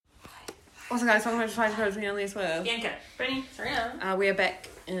What's up, guys? Welcome to Try to Alias with Bianca. Brittany, Serena. we are back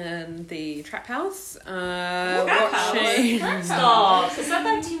in the trap house. Trap Watching. House? Stop. Is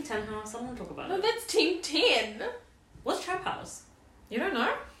that Team 10 house? I don't want to talk about No, it. that's Team 10. What's Trap House? You don't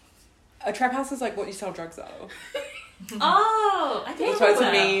know? A trap house is like what you sell drugs out of. Oh, I think That's why it's a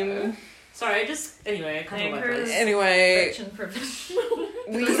that. meme. Sorry, anyway, I can't talk about this. Anyway, Rich and privileged.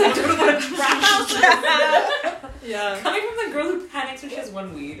 we Trap House? yeah. Coming from the girl who panics when she has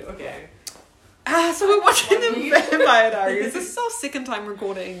one weed. Okay. So we're watching the Vampire Diaries. This is our second time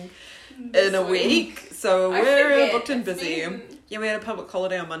recording in a week, so I we're forget. booked and It's busy. been- Yeah, we had a public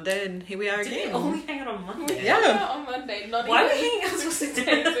holiday on Monday, and here we are Did we again. only hang out on Monday? Yeah. Yeah, on Monday. Not Why are we even hanging out for 6 days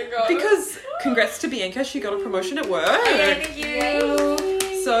days? ago. Because congrats to Bianca, she got a promotion at work. Thank you.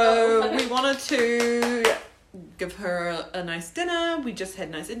 Yay. So Oh. we wanted to give her a nice dinner. We just had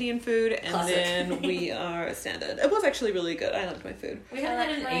nice Indian food, and Classic. then we are standard. It was actually really good. I loved my food. We haven't had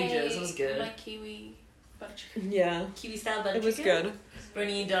it in ages. It was good. My kiwi butter chicken. Yeah, Kiwi style butter it was chicken. good.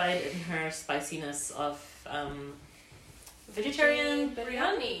 Bernie died in her spiciness of vegetarian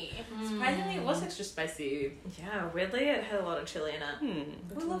biryani. Surprisingly, it was extra spicy. Yeah, weirdly it had a lot of chili in it.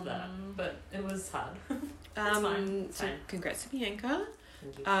 We love that, but it was hard. fine, it's So fine. congrats to Bianca.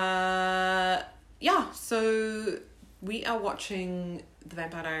 Thank you. Yeah. So we are watching The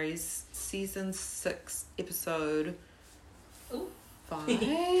Vampire Diaries season 6, episode Ooh. 5.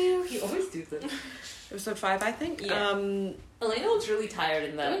 He always do that. Episode 5, I think. Yeah. Elena looks really tired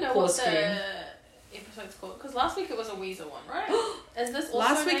in Do we that know poor what screen. the episode's called? Because last week it was a Weezer one, right? Is this also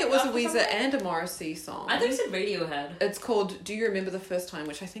Last week it named was a after Weezer something? and a Morrissey song. I think you said Radiohead. It's called Do You Remember the First Time,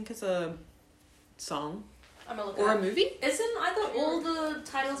 which I think is a song I'm gonna look or it a up. movie. Isn't I thought all the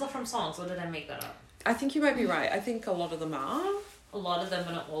titles are from songs, or did I make that up? I think you might be right. I think a lot of them are. A lot of them,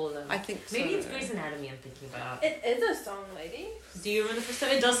 but not all of them. I think so. Maybe it's Grey's Anatomy I'm thinking about. It is a song, lady. Do you remember the first time?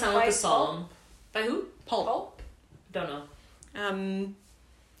 It does sound By like a song. By who? Pulp. Pulp. Don't know.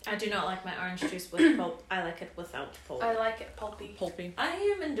 I do not like my orange juice with pulp. I like it without pulp. I like it pulpy. Pulpy. I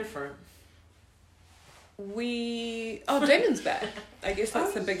am indifferent. Damon's back. I guess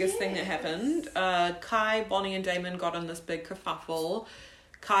that's Oh, the biggest thing that yes. happened. Kai, Bonnie, and Damon got in this big kerfuffle.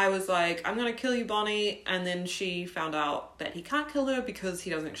 Kai was like, I'm gonna kill you, Bonnie, and then she found out that he can't kill her because he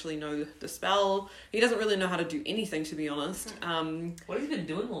doesn't actually know the spell. He doesn't really know how to do anything, to be honest. What have you been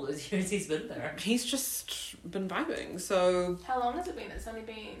doing all those years he's been there? He's just been vibing. So How long has it been? It's only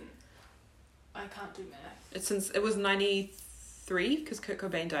been... I can't do math. it was 93 because Kurt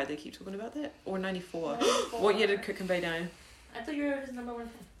Cobain died. They keep talking about that, or 94. 94. What year did Kurt Cobain die? I thought you were his number one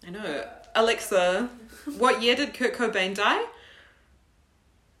fan. I know. Alexa, what year did Kurt Cobain die?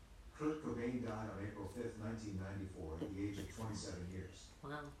 Kurt Cobain died on April 5th, 1994, at the age of 27 years. Wow.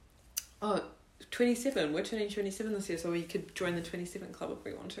 Oh, 27. We're turning 27 this year, so we could join the 27 club if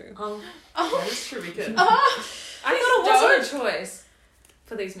we want to. Oh, Oh. that is true. We could. Oh, I thought it wasn't a choice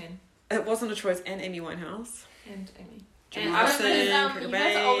for these men. It wasn't a choice, and Amy Winehouse. And Amy. Jim And Morrison, you Kurt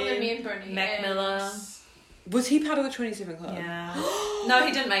guys are older than Cobain. me and Bernie. Mac and- Miller. Was he part of the 27 club? Yeah. No,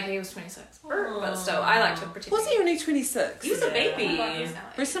 he didn't make it. He was 26. But still, I liked him particularly. Was he only 26? He was a Yeah. baby. Oh my God, he's now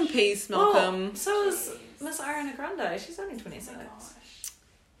Rest 80. in peace, Well, Malcolm. so is Miss Ariana Grande. She's only 26. Oh my gosh.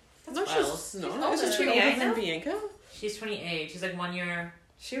 No, wild. she's not. older. She's She's older 28 than now? Bianca. She's 28. She's like 1 year.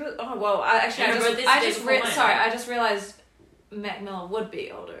 She was. Oh well. I actually. And her birthday's the day before mine. Sorry. I just realized Mac Miller would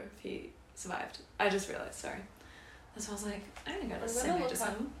be older if he survived. I just realized. Sorry. That's why I was like, I only got I'm the gonna same age look as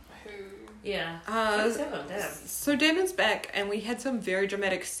up him. who... Yeah. 27, damn. So Damon's back, and we had some very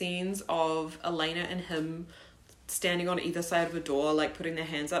dramatic scenes of Elena and him standing on either side of a door, like putting their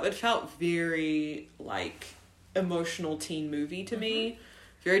hands up. It felt very like emotional teen movie to me.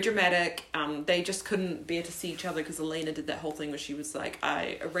 Very dramatic. They just couldn't bear to see each other because Elena did that whole thing where she was like,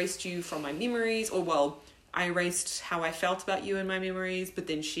 I erased you from my memories, or well, I erased how I felt about you in my memories, but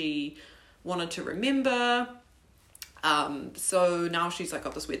then she wanted to remember. So now she's like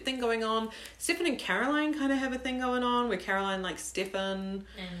got this weird thing going on. Stefan and Caroline kind of have a thing going on where Caroline likes Stefan.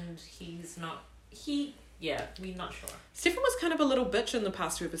 And he's not. We're not sure. Stefan was kind of a little bitch in the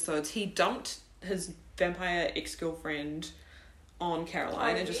past 2 episodes. He dumped his vampire ex-girlfriend on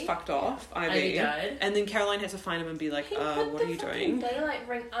Caroline and just Ivy? fucked off. Ivy died. And then Caroline had to find him and be like, He put what the are you fucking doing? daylight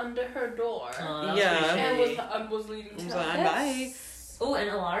ring under her door. Oh, that was Yeah. pretty And shady. was leading to I was her. like, bye. That's- Oh, and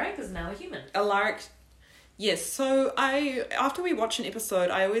Alaric is now a human. Alaric. Yes, so after we watch an episode,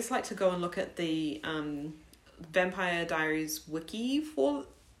 I always like to go and look at the Vampire Diaries wiki for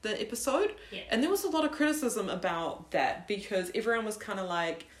the episode. Yeah. And there was a lot of criticism about that because everyone was kind of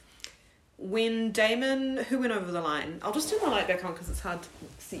like, when Damon, who went over the line? I'll just turn the light back on because it's hard to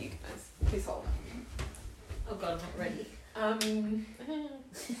see you guys. Please hold. Oh god, I'm not ready.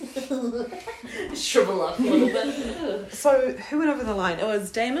 Shrivel up a little bit. So who went over the line? It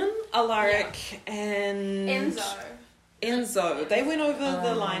was Damon, Alaric, and Enzo. They went over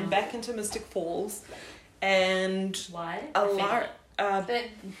the line back into Mystic Falls, and Why? Alaric.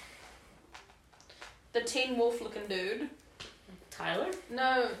 The Teen Wolf looking dude. Tyler?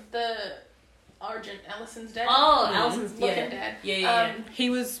 No, the Argent, Allison's dad. Oh, Allison's looking dad. Yeah. He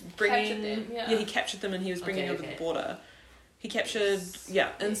was bringing. Captured them, yeah. He captured them, and he was bringing over the border. He captured. Yeah,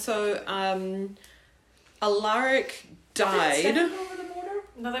 and so Alaric died. Did Stefan go over the border?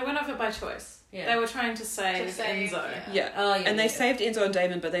 No, they went over by choice. Yeah. They were trying to save Enzo. Yeah. Oh, yeah. And they saved Enzo and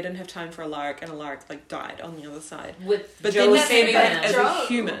Damon, but they didn't have time for Alaric, and Alaric died on the other side. But then Joe saving saving him as him. a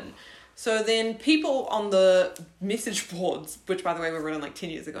human. So then people on the message boards, which by the way were written like 10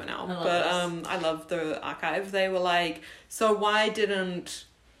 years ago now, I love the archive. They were like, so why didn't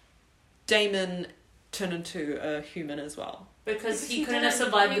Damon turn into a human as well? Because he couldn't have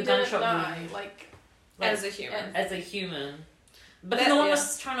survived the gunshot wound. Like As a human. As a human. But That- no one yeah.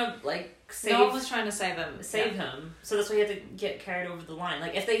 was trying to save. No one was trying to save him. Him. So that's why he had to get carried over the line.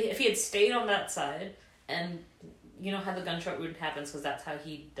 Like if he had stayed on that side and how the gunshot wound happens because that's how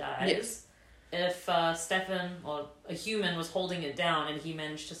he dies. Yes. If Stefan or a human was holding it down and he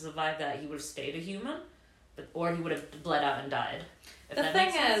managed to survive that, he would have stayed a human, or he would have bled out and died. If The that thing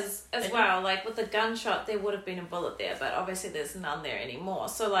makes sense. is, as well, like with the gunshot, there would have been a bullet there, but obviously there's none there anymore.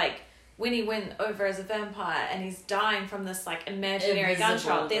 So like when he went over as a vampire and he's dying from this like imaginary Invisible,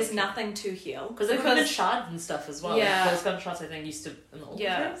 gunshot, there's okay. nothing to heal Because there could have been shards and stuff as well. Yeah. Like, those gunshots, I think, used to in the old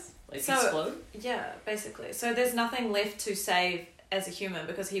days, So- explode. Yeah, basically. So there's nothing left to save as a human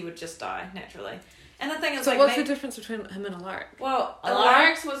because he would just die naturally. And the thing is, So like, what's the difference between him and Alaric? well,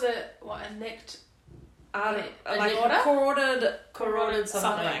 Alaric's was a nicked. like water? Corroded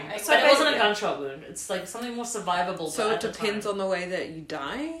something. So But it wasn't a basically- gunshot wound. It's like something more survivable. So at it depends on the way that you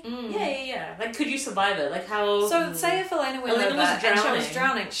die? Mm. Yeah. Like, could you survive it? Like how? So say if Elena went Elena over was and she was drowning.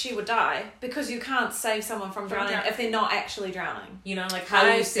 drowning, she would die because you can't save someone from drowning if they're not actually drowning. like how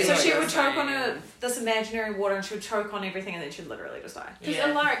I you see. see. So she you're would choke on saying. this imaginary water and she would choke on everything and then she'd literally just die. Because Yeah.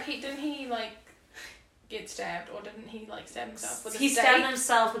 Alaric, didn't he get stabbed, or didn't he stab himself with a He stake? stabbed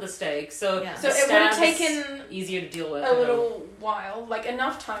himself with a stake. So Yeah. So the it would have stab is taken easier to deal with. a little while,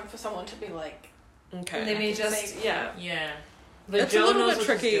 enough time for someone to be like. Okay. Let me I can just save yeah. Yeah. But It's Joe a little knows bit what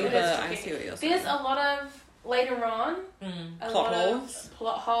tricky, he's doing. but It is I tricky. see what you're saying. There's a lot of later on. A Plot lot holes. of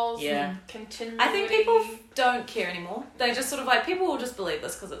plot holes. Yeah. Continuity. I think people don't care anymore. They just sort of people will just believe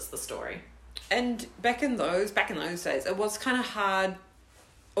this because it's the story. And back in those days, it was kind of hard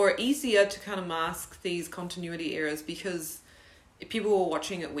or easier to kind of mask these continuity errors because people were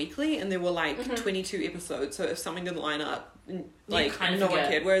watching it weekly and there were 22 episodes. So if something didn't line up, kind of no one forget.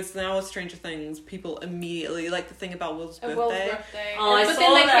 cared. Whereas now with Stranger Things, people immediately the thing about Will's birthday. Will's birthday. Oh, I but saw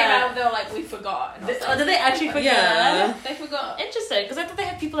then they that. came out. They were like, we forgot. And I was like, Did they actually forget? Yeah. they forgot. Interesting, because I thought they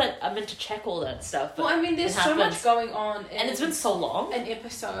had people that are meant to check all that stuff. But Well, I mean, there's it so much happens. going on, and it's been so long. an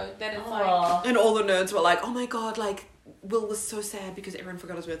episode that it's Oh. And all the nerds were like, oh my god, Will was so sad because everyone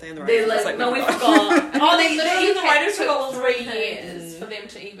forgot his birthday in the They writers. no, we forgot. forgot. Oh, they literally literally the writers took forgot all 3 the years for them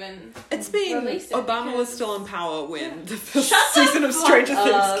to even. It's been Release it Obama was because- still in power when the first Shut the season of fuck Stranger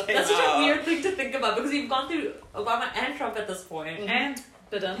up. Things came That's such out. a weird thing to think about because you've gone through Obama and Trump at this point, And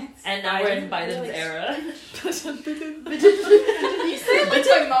Biden. and now we're in Biden's Really? era. You say it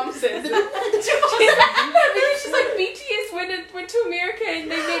like my mom says it. She's like, BTS went to America and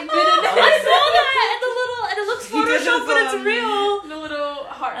they made Biden. I saw that and it looks He did Photoshop, but his, it's real. The little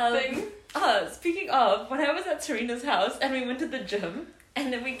heart thing. Speaking of, when I was at Serena's house and we went to the gym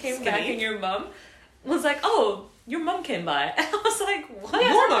and then we came back and your mum was like, oh, your mum came by. And I was like, what?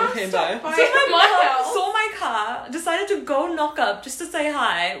 Your mum came by. By So my my mom house. saw my car, decided to go knock up just to say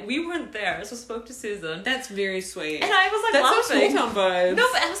hi. We weren't there, so spoke to Susan. That's very sweet. And I was like That's so laughing. small town vibes. No,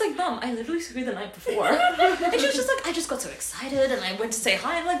 but I was like, Mom, I literally saw you the night before. And she was just like, I just got so excited and I went to say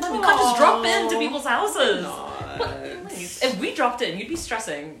hi. I'm like, Mom, you can't just drop into people's houses. What? Nice. If we dropped in, you'd be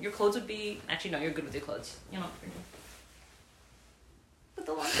stressing. Your clothes would be... Actually, no, you're good with your clothes. You're not. With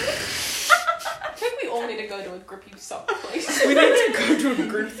the laundry. I think we all need to go to a grippy sock place. We need to go to a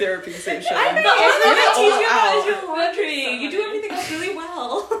group therapy session. I know. Get it All all you out. is your laundry. You do everything else really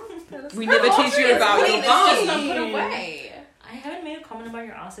well. We never teach you about your It's just not bum. put away. I haven't made a comment about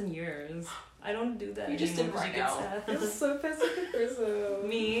your ass in years. I don't do that. You just did anymore right 'cause now. you get sad. so passive aggressive.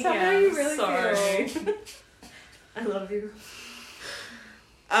 Me? Tell me Yeah, how you really sorry. feel. I love you.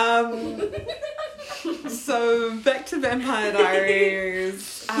 So back to Vampire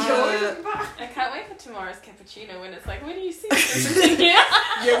Diaries. I can't wait for tomorrow's cappuccino when it's like, when do you see? Yeah.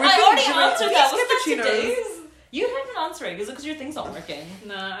 Yeah, we've I been already doing answered these that. Was that cappuccinos. today's? You haven't been answering. Is it because your thing's not working?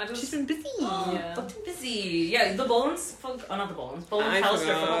 No, I just. She's been busy. Yeah. But too busy. Yeah, the Bones. Not the Bones. Bones. I Pallister.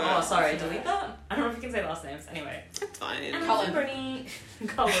 forgot. Oh, sorry. Delete that. I don't know if you can say last names. Anyway. That's fine. And Cullen. Bernie.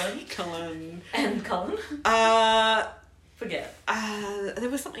 Cullen. Cullen. And Cullen. Forget. There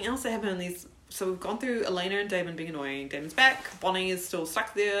was something else that happened in these. So we've gone through Elena and Damon being annoying. Damon's back. Bonnie is still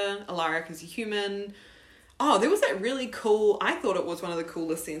stuck there. Alaric is a human. Oh, there was that really cool... I thought it was one of the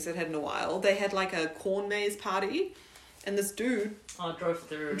coolest scenes they'd had in a while. They had like a corn maze party. And this dude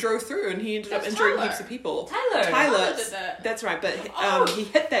drove through and he ended up That's injuring Tyler. heaps of people. Tyler. Tyler did that. That's right, but Oh. he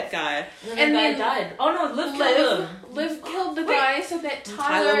hit that guy. And then then died. Oh no, Liv killed him. Liv killed the guy so that Tyler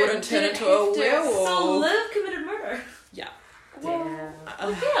Tyler wouldn't turn didn't into a have to- werewolf. So Liv committed murder. Yeah. Well,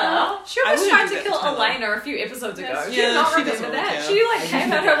 Yeah. She I was wouldn't trying do to that kill to Tyler. Elena a few episodes ago. Yes. She Yeah, did not she remember doesn't that. care. She like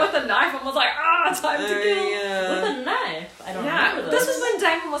came at her with a knife and was like, time to kill. Yeah. With a knife. I don't Yeah, remember this was when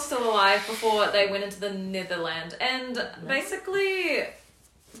Damon was still alive before they went into the Netherland, and basically,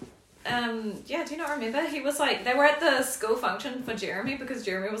 yeah, do you not remember? He was like, they were at the school function for Jeremy because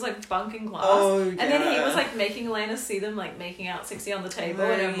Jeremy was like bunking class, and then he was like making Elena see them like making out sexy on the table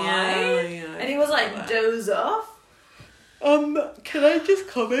in her mind, and he was like doze off. Can I just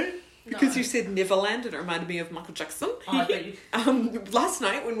comment? Because No. you said Neverland and it reminded me of Michael Jackson. Oh, I thought you... Last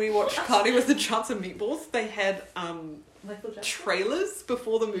night when we watched Party with the Chance of Meatballs, they had Michael Jackson? trailers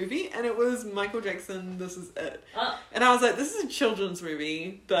before the movie and it was Michael Jackson, This Is It. Oh, And I was like, this is a children's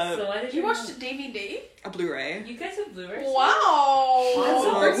movie, but so why did You watched a DVD? a Blu-ray. You guys have Blu-rays? Wow! That's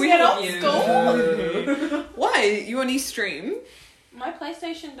so Bring we it have old you. school. Why? You on eStream? My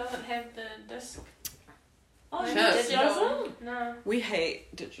PlayStation doesn't have the disc. Oh, Like you Shit. did digital. yours? No. We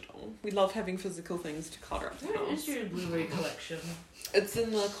hate digital. We love having physical things to clutter up the Where is house. your Blu-ray collection? It's in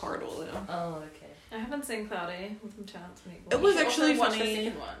the corridor there. Oh, okay. I haven't seen Cloudy with the Chance Meatballs. It was You should actually also watch funny. the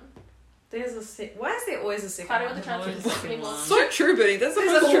second one. There's a why is there always a second Cloudy one? with the Chance Always of the second Meatballs. one. So true, Benny. That's the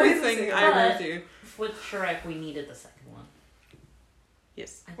There's most true always a thing. second I agree one. with you. With Shrek, we needed the second one.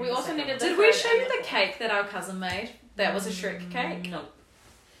 Yes. I think We the also second needed one. Did we show you the cake that our cousin made? That was a Shrek cake. No.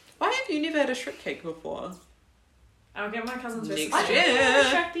 Why have you never had a Shrek cake before? I'll get my cousin's Next recipe. year. I had a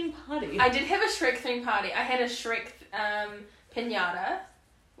Shrek themed party. I did have a Shrek themed party. I had a Shrek pinata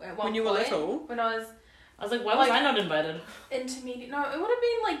at one When you were point. little? When I was I was like, why was Like- I not invited? intermediate. No, it would have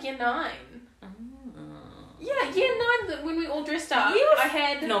been like year 9. Oh. Yeah, year 9 when we all dressed up. You were- I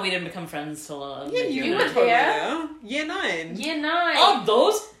had No, we didn't become friends till Yeah, mid-year you were were nine. totally there. there. Year 9. year 9. Oh,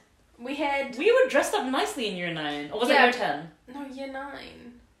 those? We had We were dressed up nicely in year 9. Or was Yeah. it year 10? no year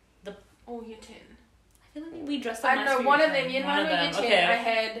 9. The- Oh, year 10. I feel like we dressed up I don't know, nicely one year of them, 10. year One 9 of or year them. 10, Okay. I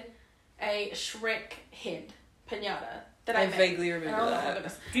had a Shrek head pinata that I I made. vaguely And remember I was like, that. look at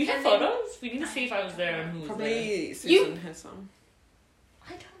this. Do you have And then- photos? We need to see if I was there and who was there. Probably Susan has some.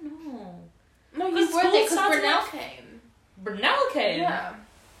 I don't know. No, you Because were school there because started Brunel like- came. Brunel came. Yeah.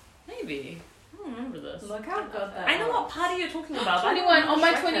 Maybe. I don't remember this. Look how good that I know was. what party you're talking about. but I don't 21, know on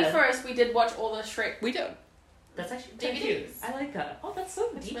my Shrek head. 21st, we did watch all the Shrek. We did. That's actually DVDs. cute. I like that. Oh, that's so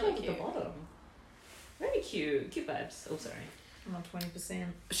That's detailed really at the cute. bottom. Very cute. Cute vibes. Oh, sorry. I'm on 20%.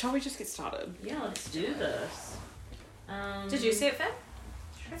 Shall we just get started? Yeah, let's do this. Did you see it, Finn?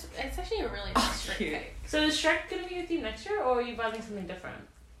 It's actually a really nice Shrek cute. cake. So is Shrek gonna be with you next year, or are you buying something different?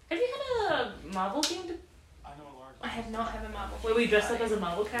 Have you had a Marvel themed I have not had a Marvel. where we dress up party. as a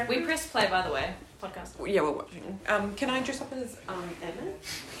Marvel character? We pressed play, by the way. Podcast. Yeah, we're watching. Can I dress up as Emma?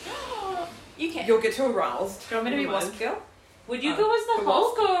 You can. You'll get too aroused. Do you want me to be Never mind. Wasp Girl? Would you Oh, go as the the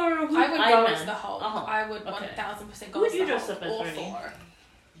Hulk or who? I would go Iron as Man? the Hulk. Uh-huh. I would Okay. 1000% go Who as would you the dress Hulk up as, or Bernie? Thor.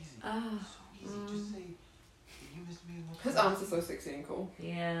 Ah. Easy, just say you missed me in the His arms are so sexy and cool.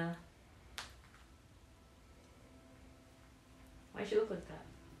 Yeah. Why'd she look like that?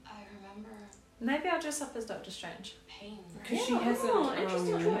 I remember Maybe I'll dress up as Doctor Strange. pain. Because she Yeah, hasn't oh,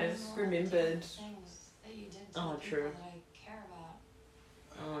 interesting choice. remembered. Things that you did to Oh, the true. people that I care about.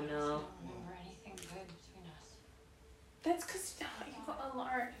 Oh I no. don't remember anything good between us. That's because you got a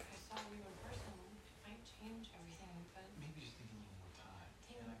lark. If I saw you in person, it might change everything, but Maybe just need a little more time.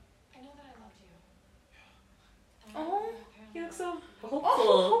 Taylor, I know that I loved you. And Oh, apparently You look so Oh, hopeful.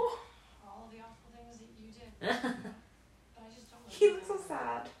 for all the awful things that you did. But I just don't love he you looks so anymore.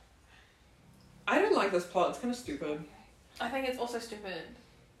 sad. I don't like this plot. It's kind of stupid. I think it's also stupid.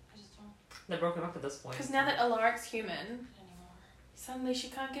 I just don't They're broken up at this point. Because now that Alaric's human, anymore. suddenly she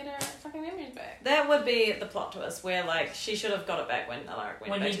can't get her fucking memories back. That would be the plot twist where, like, she should have got it back when Alaric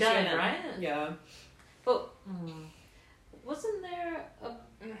went when back he to died, human. right? Yeah. But wasn't there a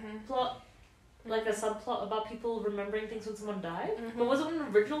Mm-hmm. plot, like a subplot about people remembering things when someone died? Mhm. But was it when the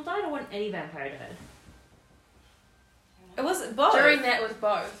original died or when any vampire died? Who It was both. During that was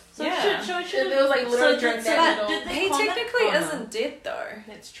both. So Yeah. It was like literally during that but middle. did they He comment technically on it? isn't dead though.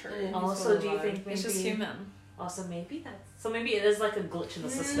 That's true. Mm. Oh, He's so still do you alive. think maybe... He's just human. Also, maybe that's... So maybe it is like a glitch in the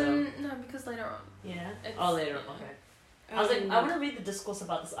system. No, because later on. Yeah? It's- Oh, later. yeah. Okay. I was like, I want to read the discourse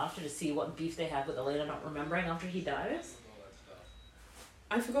about this after to see what beef they have with Elena not remembering after he dies.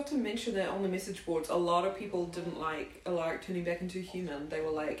 I forgot to mention that on the message boards, a lot of people didn't like Alaric turning back into a human. They were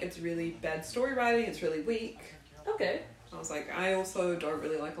like, it's really bad story writing, it's really weak. Okay. I was like, I also don't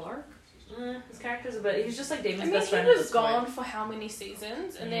really like Alaric. His character's a bit... He's just like Damon's I mean, best he friend at was this point. gone for how many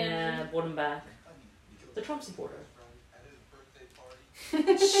seasons, and Yeah, then brought him back. The Trump supporter.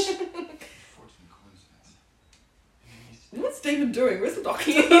 What's Damon doing? Where's the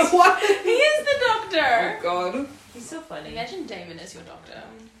doctor? what? He is the doctor. Oh god. He's so funny. Imagine Damon as your doctor.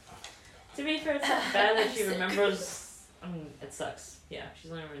 To be fair, it's not bad that she remembers... I mean, it sucks. Yeah,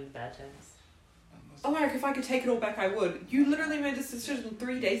 she's only remembering the bad times. Alaric, if I could take it all back, I would. You literally made this decision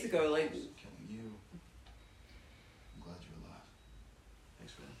 3 days ago, like... Killing you. I'm glad you're alive.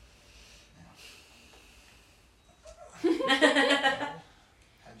 Thanks for that.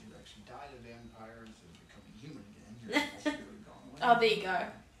 Had you actually died a vampire instead of becoming human again, your impulse would have gone away. Oh, there you go.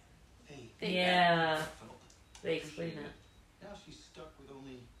 Hey, There you Yeah, felt. they explain it. Now she's stuck with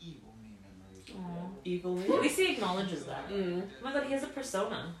only evil me memories. Aw. Evil. At least he acknowledges that. Mm. Oh my god, he has a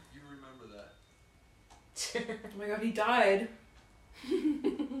persona. You remember that. Oh my god, he died.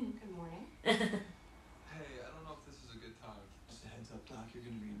 Good morning. Hey, I don't know if this is a good time. Just a heads up, Doc, you're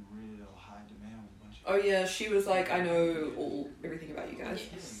gonna be in real high demand with a bunch of Oh yeah, she was like, I know everything about you guys.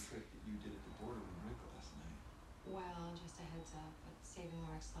 Yes. trick that you did at the border with Rick last night. Well, just a heads up, but saving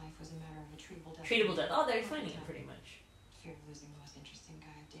Mark's life was a matter of a treatable death. Treatable death. Oh, they're explaining it pretty much. Fear of losing the most interesting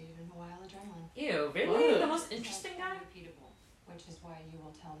guy I've dated in a while, adrenaline. Ew, really? What? The most interesting guy? Unrepeatable, which is why you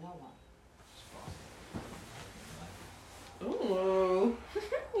will tell no one. It's possible. Ooh.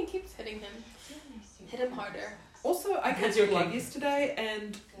 He keeps hitting him. Hit him harder. Also, I That's got your blood king. yesterday,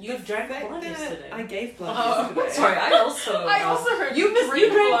 and You the drank fact blood that yesterday. I gave blood Oh, yesterday. Sorry, I also... I also heard You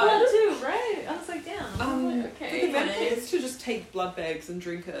drink drank blood. blood too, right? I was like, damn. Okay, For the funny. vampires to just take blood bags and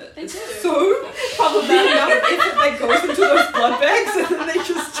drink it. They It's do. so problematic. The amount of effort that goes into those blood bags, and then they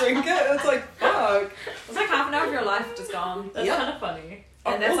just drink it. It's like, fuck. It's like half an hour of your life just gone. That's Yep. kind of funny.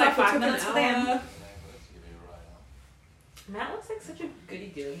 And that's All like that 5 took an minutes for them. hour. Let's give it a ride out. Matt looks like such a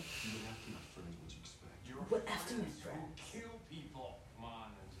goody good. You would have to my friend, what'd you expect? You're What after my friend? Kill people. Come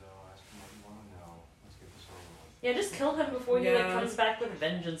on, Enzo. Ask him what you want to know. Let's get this over with. Yeah, just kill him before he like Yeah. comes back with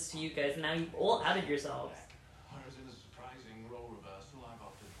vengeance to you guys. And now you've all outed yourselves. I was in a surprising role reversal. I've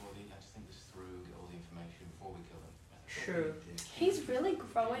opted for the let's think this through, get all the information before we kill him. True. He's really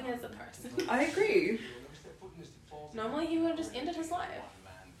growing as a person. I agree. Normally he would have just ended his life.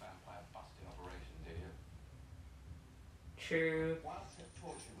 One-man vampire busting operation, did you? True. Whilst at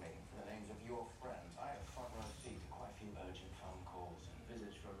torture me for the names of your friends, I have front row seat to quite a few urgent phone calls and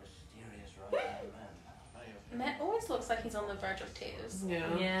visits from mysterious right-hand men. Many of them Matt always looks like he's on the verge of tears. Yeah.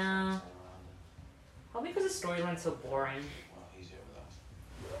 Yeah. stay around and, Probably because his storyline's so boring. well, he's here with us.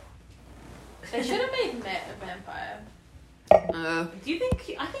 They should have made Matt a vampire. Do you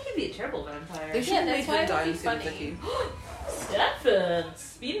think? I think he'd be a terrible vampire. They should have that's made why him it die would be instead of funny. Vicky. Stefan,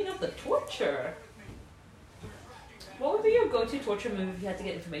 speeding up the torture. What would be your go-to torture move if you had to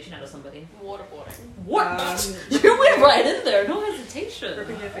get information out of somebody? Waterboarding. What? You went right in there, no hesitation.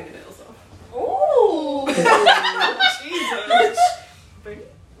 Ripping their fingernails off. Oh. Jesus.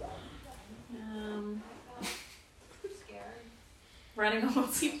 Scared? Riding a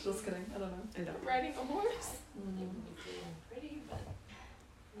horse. Just kidding. I don't know. I don't. Riding a horse? Pretty, but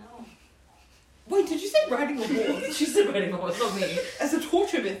no. Wait, did you say riding a horse? She said riding a horse, not me. As a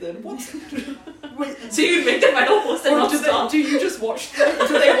torture method? What? Wait, So you make them ride a horse and or not do stop? you just watch them?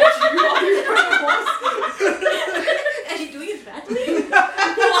 Do they watch you while you ride a horse? Are you doing it badly?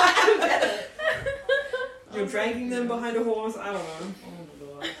 I don't get it. You're dragging them behind a horse? I don't know.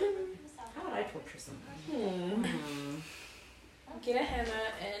 Oh my god. How would I torture someone? Get a hammer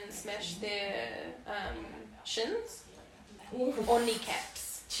and smash their shins or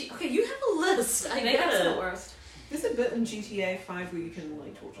kneecaps. Okay, you have a list. I Maybe get that's the it. worst. There's a bit in GTA 5 where you can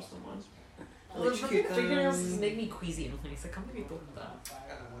like torture someone. Well, Electrocute the fingernails them. make me queasy and things. I can't believe you thought of that.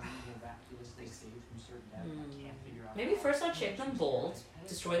 Maybe first I'd shape them bald,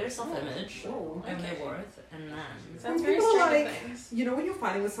 destroy their self-image Oh, and their okay. worth, and then... Sounds very People are Stranger like, Things. you know when you're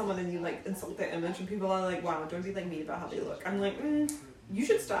fighting with someone and you like insult their image and people are like, wow, don't be like mean about how they look. I'm like, you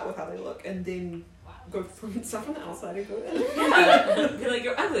should start with how they look and then go from stuff on the outside and go in. Yeah. Be like,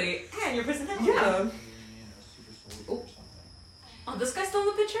 you're ugly, and your personality. Yeah. Oh, this guy's still in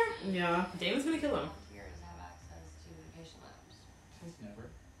the picture? Yeah. Damon's gonna kill him. Vampires have access to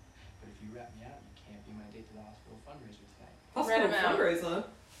you rat me out, you can't be my date to the hospital fundraiser tonight. Hospital Rat him out. fundraiser.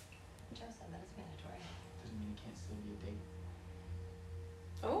 Joe said that it's mandatory. Doesn't mean it can't still be a date.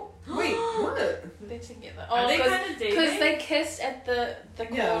 Oh, Wait, what? they're together. Are Oh, they because kind of dating? they kissed at the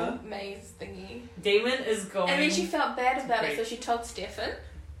corn Yeah. maze thingy. Damon is going. And then she felt bad about it, Great. so she told Stefan.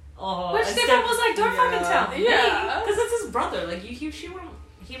 Oh, Which and Stefan was like, don't fucking Yeah. tell me. Yeah. because it's his brother. Like he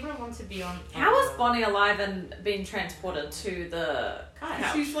wouldn't want to be on. How is Bonnie alive and being transported to the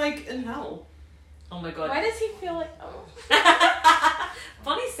house? She's like in hell. Oh my god. Why does he feel like, oh?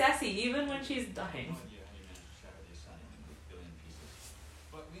 Bonnie's sassy even when she's dying. Oh, yeah, how you managed to shatter the assignment into a billion pieces.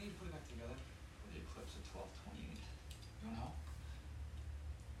 But we need to put it back together for the eclipse at 12:28. You want help?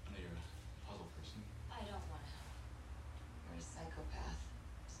 I know you're a puzzle person. I don't want to help. You're a psychopath.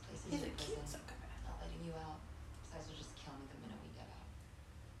 This place is He's your a cute prison. psychopath. Not letting you out. Besides, you'll just kill me the minute we get out.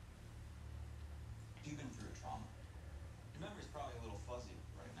 You've been through a trauma. Your memory's probably a little fuzzy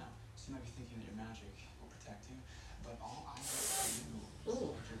right now. So you might be thinking that your magic will protect you, but all I need to do is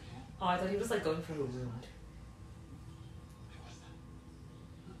Ooh. hold your hand. Oh, I thought he was like going for a wound. Wait, what's that?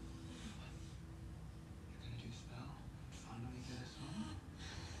 You're gonna do a spell? Finally get us home?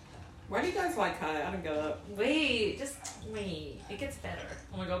 Why do you guys like Kai? I don't get it. Wait, just wait. It gets better.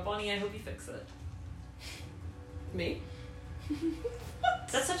 Oh my god, Bonnie, I hope you fix it. Me?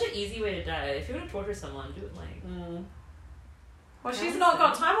 That's such an easy way to die. If you want to torture someone, do it like. Well, she's not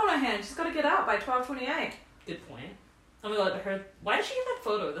got time on her hands. She's got to get out by 12:28. Good point. Oh my god, why did she get that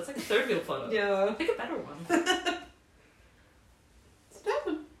photo? That's like a third wheel photo. Yeah. Pick a better one.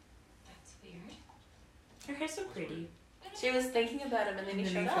 Stefan. That's weird. Your hair's so pretty. She was thinking about him and then he And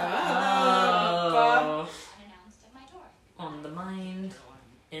showed then he up. showed Oh. Unannounced at my door. On the mind,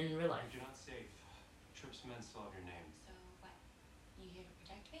 in real life. You're not safe. Trips men still have your name. So what? You here to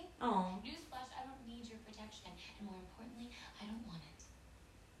protect me? Oh. Newsflash, I don't need your protection. And more importantly, I don't want it.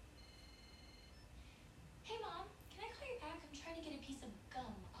 Hey Mom, can I call you back? I'm trying to get a piece of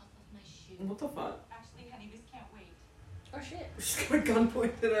gum off of my shoe. What the fuck? Actually, honey, this can't wait. Oh shit. She's got a gun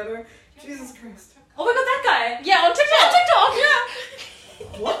pointed at her. Jesus Christ. Oh my god, that guy! Yeah, on TikTok.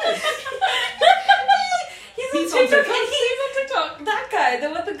 What? He's He's on on TikTok TikTok? and he's on TikTok. That guy, the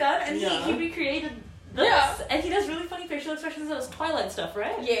with the gun, and Yeah. he recreated this. Yeah. And he does really funny facial expressions of his Twilight stuff,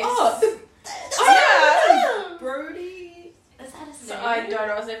 right? Yes. Oh, yeah. Brody. Is that his So name? I don't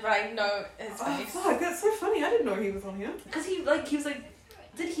know, I was never like, no, his Oh, face. fuck, that's so funny. I didn't know he was on here. Because he was like,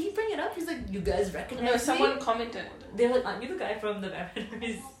 did he bring it up? He's like, you guys recognize No, me? someone commented. They're like, aren't you the guy from the Vampire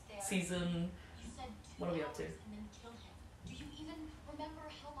Diaries season? You said 2 What are we up to? hours and then killed him. Do you even remember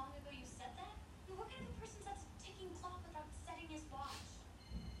how long ago you said that? What kind of a person sets a ticking clock without setting his watch?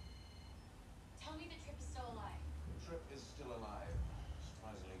 Tell me the Trip is still alive. Trip is still alive.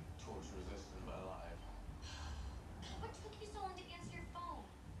 Surprisingly torture resistant, but alive. What took you so long to answer your phone?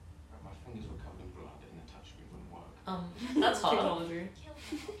 My fingers were covered in blood and the touch screen wouldn't work. That's hot. Technology. Kill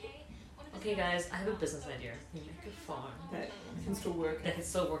him, okay? One of his Okay, guys, I have a moms business so idea. You make a farm That can still work. that can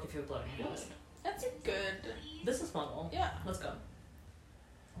still work if you're blowing it. That's a good. Please. Business model. Yeah. Let's go.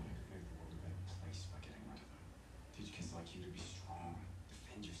 We could make the world a better place by getting rid of them. Teach kids like you to be strong.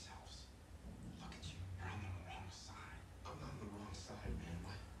 Defend yourselves. Look at you. You're on the wrong side. I'm not on the wrong side, man.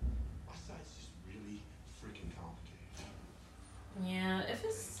 My side's just really freaking complicated. Yeah, if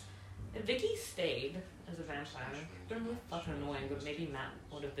Vicky stayed as a vampire, it would have been really fucking annoying, but maybe Matt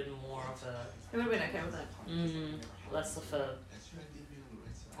would have been more of a It would have been okay with it. less of a That's right, leave me on the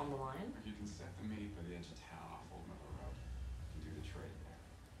right side. on the line. You can set the meat by the edge of town off Old Middle Road. You do the trade there.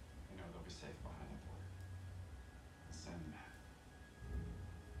 You know they'll be safe behind the border. Send Matt.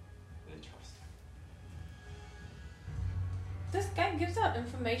 They trust him. This guy gives out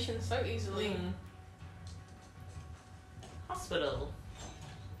information so easily. Hospital.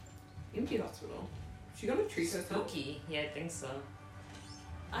 Empty hospital. She gonna treat herself? Spooky. Yeah, I think so.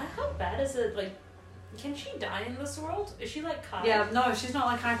 How bad is it? Like, can she die in this world? Is she like Kai? Yeah, no, she's not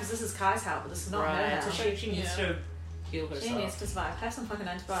like Kai because this is Kai's house, but this is not her right. house. So she needs to heal herself. She needs to survive. Have some fucking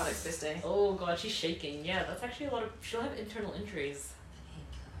antibiotics, bestie. Oh god, she's shaking. Yeah, that's actually a lot of. She'll have internal injuries.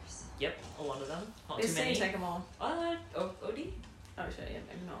 Painkillers. Yep, a lot of them. Not too Bestie, many. take them all. OD? Oh shit, yeah,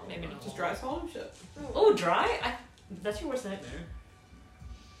 maybe not. Maybe not. Just dry swallow shit. Oh, dry? That's your worst nightmare.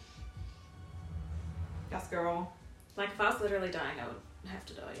 Yes, girl. Like if I was literally dying, I would have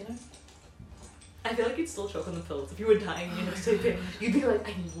to die, you know? I feel like you'd still choke on the pills. If you were dying, you'd have to take it. You'd be like,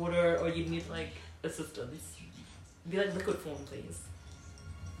 I need water, or you'd need like assistance. You'd be like, liquid form, please.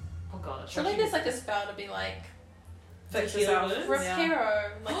 Oh god. Surely there's like a spell to be like, Fix Heal yourself. wounds? rip Yeah.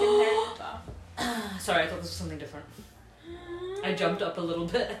 hero, like in Harry Potter. Sorry, I thought this was something different. I jumped up a little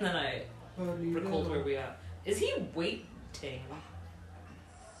bit and then I recalled where we are. Is he waiting? Serious?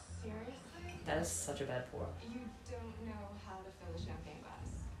 That is such a bad pour. You don't know how to fill a champagne glass.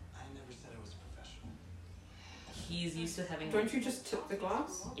 I never said I was a professional. He's used to having. Don't you just tip the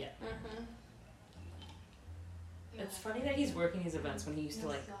glass? Yeah. Mm-hmm. It's funny that he's working these events when he used to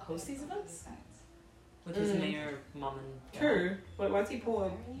like host these events with his Mm. mayor mom and dad. True. Like, why's he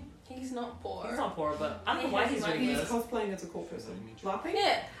poor? He's not poor. He's not poor, but I don't know why he's doing He's this. cosplaying as a cool person. Laughing?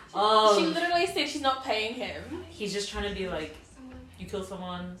 Yeah. Oh, She literally said she's not paying him. he's just trying to be like, you kill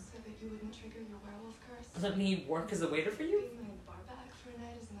someone, So that you wouldn't trigger your werewolf curse. doesn't he work as a waiter for you? Being my bar back for a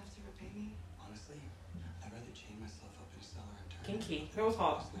night is enough to repay me. Honestly, I'd rather chain myself up in a cellar and turn Kinky. That was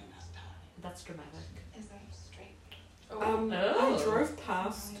hot. This land has time. That's dramatic. Is that straight? Oh. Oh. I drove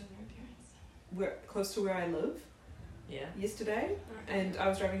past Your appearance. close to where I live Yeah. yesterday, and I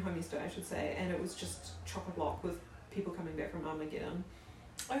was driving home yesterday, I should say, and it was just chock-a-block with people coming back from Armageddon.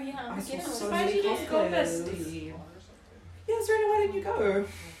 Oh yeah. I saw Armageddon was so fun. many Go, cosplayers. bestie. Yeah, Serena, why didn't you go?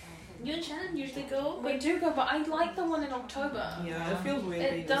 You and Shannon usually go. We do go, but I like the one in October. Yeah, it feels weird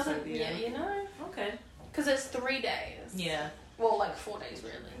being It doesn't. in Yeah, Serbia. you know, Okay. because it's 3 days. Yeah. Well, like 4 days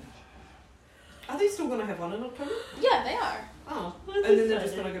really. Are they still gonna have one in October? Yeah, they are. Oh, That's and then they're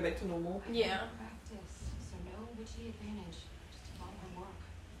just exciting. gonna go back to normal. Yeah. Practice. So no witchy advantage. Just a lot of work.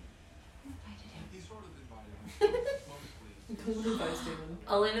 Who invited him? He sort of invited himself, mostly. Don't invite Steven.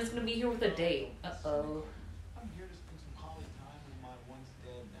 Elena's gonna be here with a date. Uh-oh. I'm here to spend some quality time with my once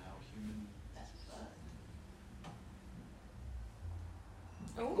dead now human best bud.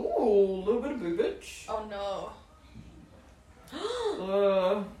 Oh. Ooh, a little bit of boobage. Oh no.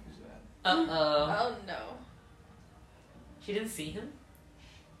 Who's that? Uh-oh. Oh no. She didn't see him?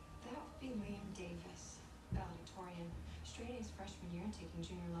 That would be Liam Davis, valedictorian. Straight A's freshman year and taking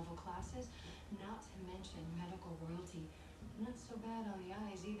junior level classes. Not to mention medical royalty. Not so bad on the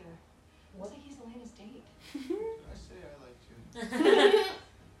eyes either. Looks like he's Elena's date. Did I say I liked you?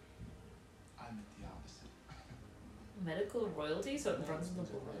 I meant the opposite. Medical royalty, so it runs in the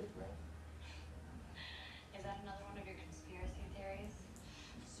blood. Is that another one of your conspiracy theories?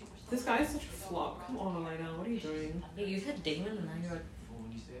 This guy is such a flop. Come on, Elena, what are you doing? Yeah, you had Damon and now you're like, Well,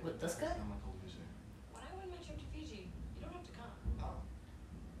 when you say it With like this that, guy? I sound like a loser. When I win my trip to Fiji, you don't have to come.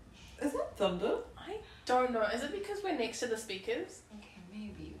 Oh. Is that Thunder? I don't know. Is it because we're next to the speakers? Okay,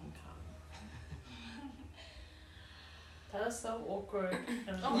 maybe you can come. that is so awkward.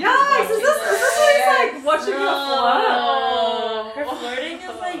 Oh, Yes! Is this what he's like watching her flirt? Oh. Her flirting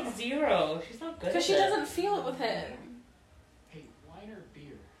is like 0. She's not good Because at she it. doesn't feel it with him. Hey, wine or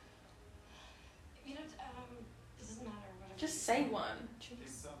beer? You know, this doesn't matter. Whatever. Just say one. Dave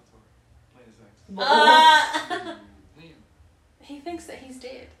Salvatore, latest ex. Liam. He thinks that he's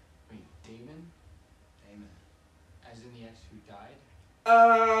dead. Wait, Damon? Damon. As in the ex who died?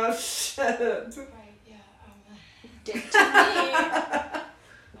 Shit. Right, yeah, Dead to me.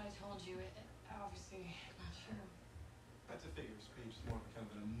 I told you it. Obviously, not sure. That's a figure of speech. It's more of a kind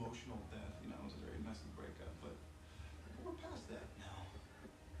of an emotional death. You know, it was a very messy breakup, but we're past that now.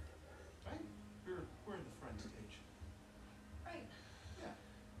 Right? We're in the friend stage. Right.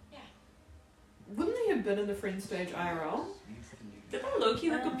 Wouldn't they have been in the friend stage IRL? Did that Loki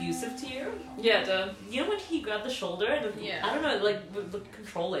look abusive to you? Yeah, duh. You know when he grabbed the shoulder and it, Yeah. I don't know, like would look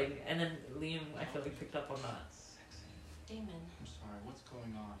controlling, and then Liam, I feel like picked up on that. Damon. I'm sorry, what's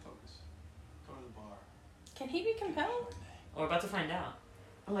going on? Focus. Go to the bar. Can he be compelled? We're about to find out.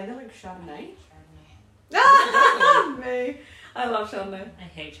 Elena like Chardonnay? Chardonnay. Me. I love Chardonnay. I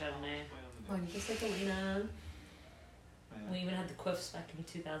hate Chardonnay. Oh, you just like Elena. We even had the quiffs back in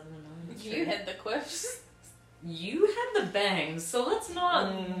 2009. You had the quiffs. You had the bangs, so let's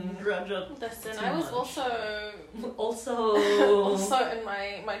not grudge up. Listen, Too I was much. also Also, in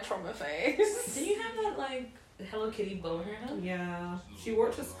my trauma phase. did you have that like Hello Kitty bow in her head? Yeah. She wore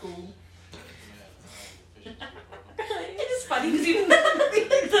it to school. It is funny because you.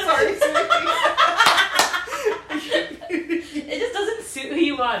 It just doesn't suit who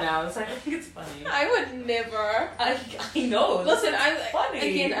you are now, so I think it's funny. I would never. I know. Listen,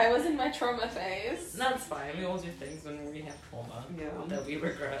 funny. I was in my trauma phase. That's fine. We all do things when we have trauma Yeah. that we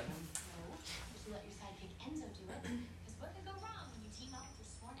regret. Just let your sidekick Enzo do it. Because what could go wrong when you team up with your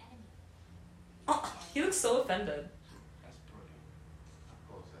sworn enemy? He looks so offended. That's brilliant. Of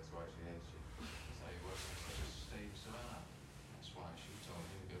course, that's why she hates you. That's how you work on such a stage savannah. That's why she told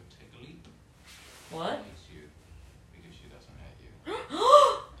you to go take a leap. What? She hates you because she doesn't hate you.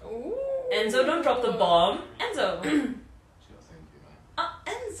 Ooh. Enzo, don't drop the bomb. Enzo. She'll thank you, man.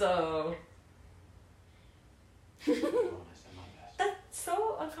 Enzo. I promise I'm my best. That's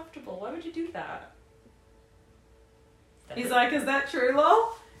so uncomfortable. Why would you do that? He's like, is that true,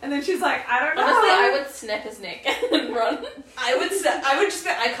 lol? And then she's like, I don't know. Honestly, I would snap his neck and run. I would just be,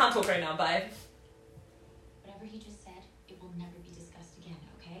 I can't talk right now, bye. Whatever he just said, it will never be discussed again,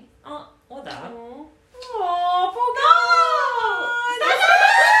 okay? Oh, what the? Aw. Oh,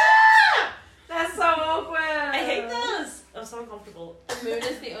 That's so awkward. I hate this. I'm so uncomfortable. The moon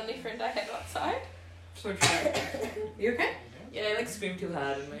is the only friend I have outside. So true. You okay? Yeah, I like screamed too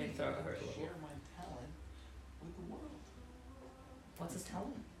hard and my throat hurt a little. Share my talent with the world. What's his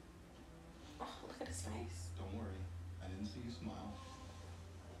talent? Oh, look at his face. Don't worry, I didn't see you smile.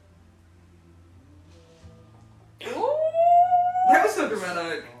 That was so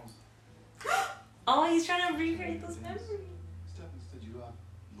dramatic. Oh, he's trying to recreate those memories. Stefan stood you up.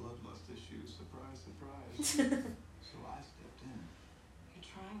 Bloodlust issues. Surprise, surprise. So I stepped in. You're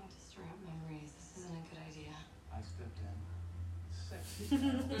trying to stir up memories. This isn't a good idea. I stepped in. Sexy.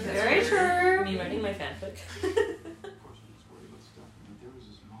 Very true. Me writing my fanfic. Of course, I was worried about Stefan, but there was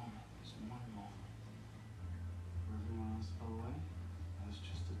this moment, this one moment, where everyone else fell away. It was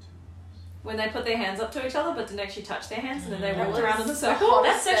just the two of us. When they put their hands up to each other but didn't actually touch their hands and then they That walked was around in the the circle.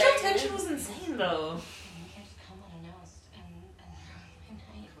 hottest That sexual thing. tension was insane though. You can't just come unannounced and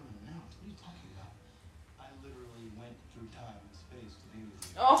I couldn't announce. What are you talking about? I literally went through time and space to be with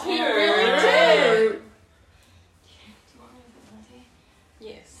you. Oh, you Yeah. really did. Do you want me to put Lindsay?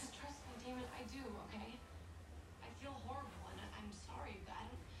 Yes. Just trust me, Damon. I do, okay? I feel horrible and I'm sorry, but I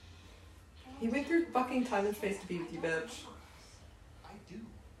don't know He went what through to do. fucking time and space to be with you, I don't bitch. remember. I do.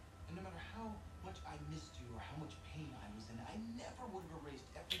 And no matter how much I missed you or how much pain I was in, I never would have erased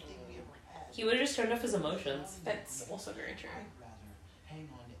everything we ever had. He would have just turned off his emotions. That's also very true. I'd rather hang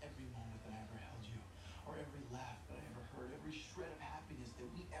on to every moment that I ever held you, or every laugh that I ever heard, every shred of happiness that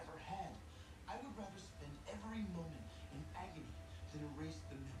we ever had. I would rather spend every moment in agony than erase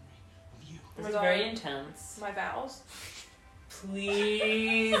the memory of you. This my is God. very intense. My vows.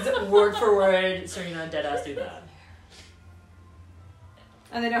 Please, word for word, Serena, deadass do that.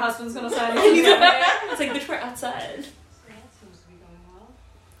 And then your husband's gonna say, It's like, bitch, we're outside. So that seems to be going well.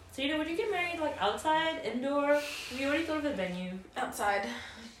 Serena, would you get married like outside, indoor? Have you already thought of a venue? Outside.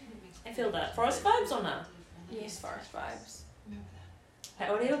 I feel that. Forest vibes or no? Yes, forest vibes. Remember that. I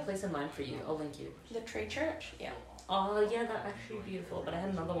already have a place in mind for you. I'll link you. The tree church? Yeah. Oh yeah, that's actually beautiful. But I had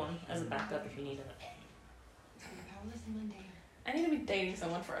another one as a backup if you needed it. You're powerless and mundane. I need to be dating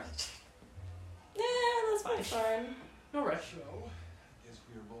someone first. Yeah, that's fine. That's fine. No rush. So, I guess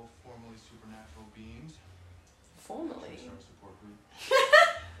we are both formally supernatural beings. Formally. Start a support group.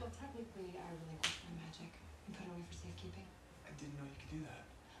 Well, technically, I relinquished my magic and put it away for safekeeping. I didn't know you could do that.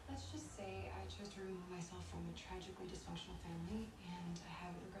 Let's just say I chose to remove myself from a tragically dysfunctional family, and I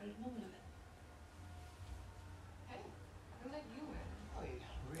haven't regretted a moment of it. Hey, who let you in?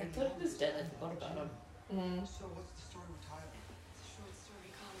 I thought he was dead. I forgot about him. So, what's the story with Tyler? It's a short story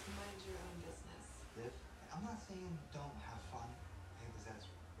called Mind Your Own Business. Liv, I'm not saying don't have fun, because that's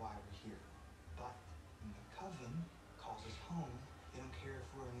why we're here. But when the coven calls us home, they don't care if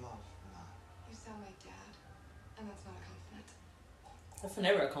we're in love or not. You sound like Dad, and that's not a compliment. That's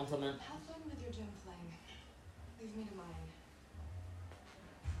never a compliment. Have fun with your gem fling. Leave me to mine.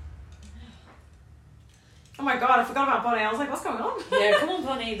 oh my god, I forgot about Bonnie. I was like, what's going on? Yeah, come on,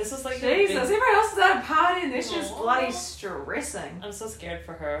 Bonnie. This is like a Jesus, big- everyone else is at a party and this is Aw. bloody stressing. I'm so scared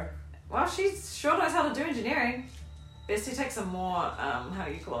for her. Well, she sure knows how to do engineering. Bestie, take some more, how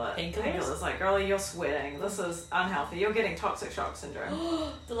do you call it? Painkillers? Like, girlie, you're sweating. This is unhealthy. You're getting toxic shock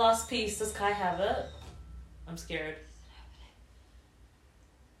syndrome. The last piece. Does Kai have it? I'm scared.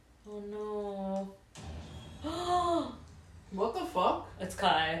 Oh no. What the fuck? It's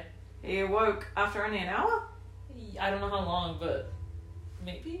Kai. He awoke after only an hour? I don't know how long, but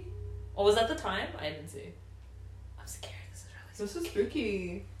maybe? Or was that the time? I didn't see. I'm scared. This is really This is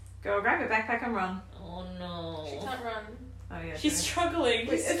spooky. Go grab your backpack and run. Oh no. She can't run. Oh yeah. She's true. struggling. Wait,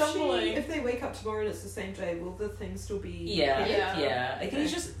 He's stumbling. if they wake up tomorrow and it's the same day, will the thing still be? Yeah, Yeah. yeah. I think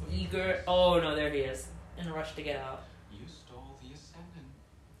he's just eager. Oh no, there he is. In a rush to get out. You stole the ascendant.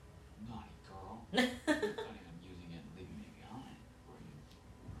 Naughty girl. Planning on using it and leaving me behind, were you?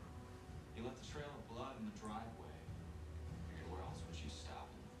 You left the trail of blood in the driveway. Figured where else would you stop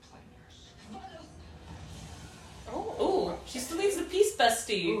and play nurse? Oh, she still needs the peace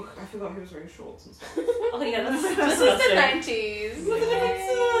bestie. Ooh, I forgot he was wearing shorts and stuff. Oh yeah, that's This is disgusting. the 90s. Look at the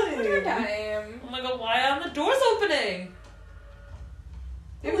Yay. outside. Good time. Oh my god, why aren't the doors opening?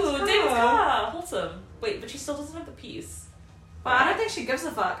 David's Ooh, car. David's car. Wholesome. Wait, but she still doesn't have the peace. But I don't think she gives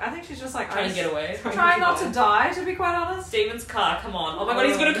a fuck. I think she's just like, Trying to get away. Trying not to die, to be quite honest. David's car, come on. Oh my god,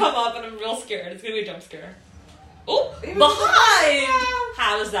 he's gonna come up and I'm real scared. It's gonna be a jump scare. Oh, He was behind!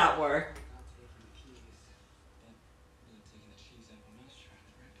 How does that work? Not taking the keys. But really taking the cheese out of my mousetrap,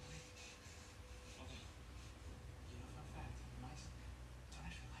 right?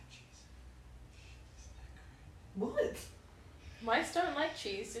 Mice don't like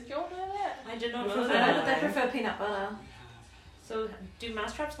cheese. Did you all know that? I did not This know is I know that. that they prefer peanut butter. So, do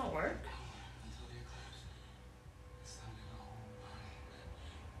mousetraps not work? Until the eclipse. It's time to go home,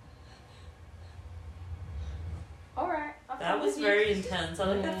 honey. Alright. I'll That come was with you. very intense. I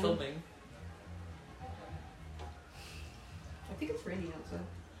like that Yeah. filming. I think it's raining outside.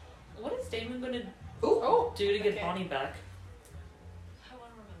 What is Damon gonna Oh. do to get Okay. Bonnie back? I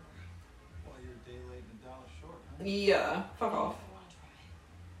want to remember. Well, you're a day late and a dollar short, huh? Yeah, fuck off. I want to try.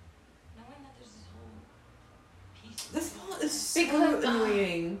 Knowing that there's this whole piece. This part is so Because-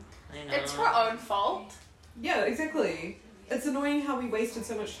 annoying. I know. It's her own fault. Yeah, exactly. It's annoying how we wasted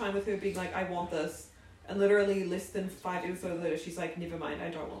so much time with her being like, I want this. And literally less than 5 episodes later, she's like, never mind, I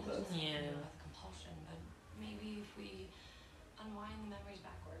don't want this. Yeah. With compulsion, but maybe if we unwind the memories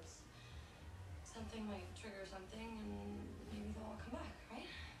backwards, something might trigger something, and maybe they'll all come back, right?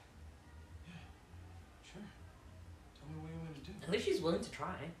 Sure. Tell me what you want me to do. At least she's willing to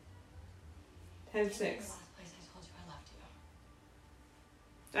try. Have The sex. last place I told you I loved you.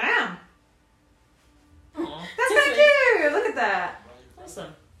 Damn! Aw, That's kind of cute! Look at that!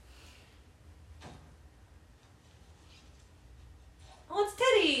 awesome. Oh, it's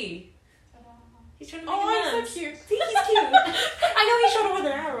Teddy! He's trying to make Oh, amends. he's so cute. See, he's cute. I know he shot her with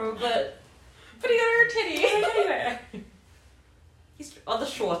an arrow, but But he got her a titty. anyway. He's the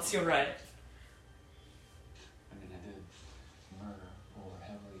shorts. You're right. I mean, I did murder or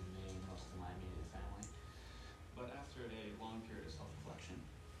heavily maim most of my immediate family. But after a long period of self-reflection,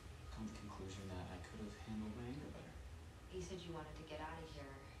 come to the conclusion that I could have handled my anger better. You said you wanted to get out of here,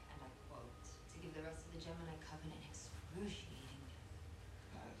 and I quote, to give the rest of the Gemini Covenant excruciating.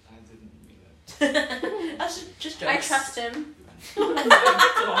 I didn't mean that. That's just jokes. I trust him.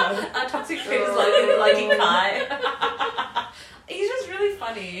 A toxic trait is liking Kai. He's just really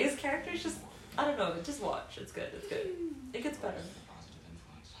funny. His character is just, I don't know, just watch. It's good. It's good. It gets better. Always a positive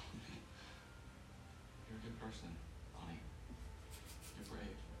influence on me. You're a good person, Bonnie. You're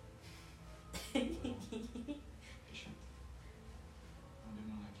brave. Patient. I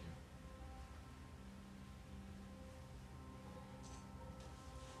didn't like you.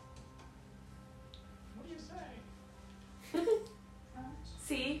 What do you say?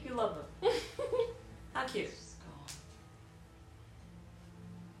 See? You love him. How cute. Just go on.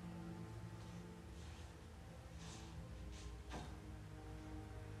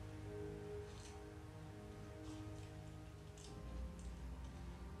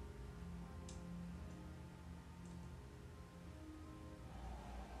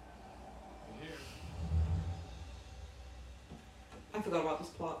 Here. I forgot about this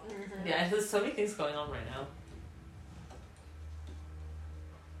plot. Yeah, there's so many things going on right now.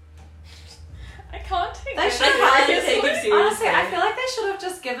 I can't take They it. should have can't had take it seriously. Honestly, I feel like they should have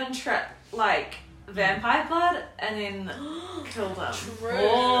just given Trip like vampire blood and then killed him. True.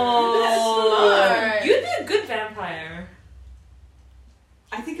 Oh, Smart. you'd be a good vampire.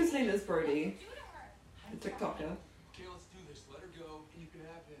 I think his name is Brody. The TikToker. Okay, let's do this. Let her go, and you can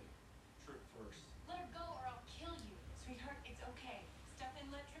have him. Trip first. Let her go or I'll kill you. Sweetheart, it's okay. Stefan,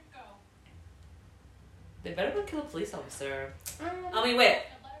 let Trip go. They better not kill a police officer. Mm. I mean, wait.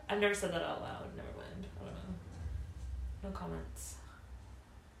 I've never said that out loud. Never mind. I don't know. No comments.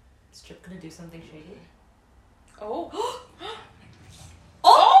 Is Trip gonna do something shady? Oh.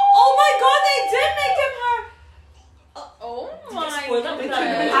 Oh my god, they did make him her! Oh Did you my spoil that with goodness.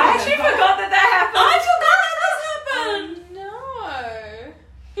 that? I actually forgot that happened. I forgot that this happened! No.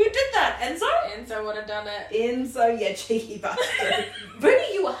 Who did that? Enzo? Enzo would have done it. Enzo, yeah, cheeky bastard.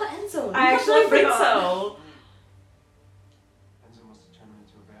 Brady, you are Enzo. I actually think forgot. so. Enzo must have turned her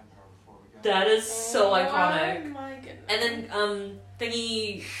into a vampire before we got That is so Oh iconic. my goodness. And then,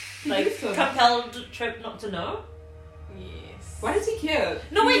 thingy, like, Used to. compelled Trip not to know? Yes. Why does he care?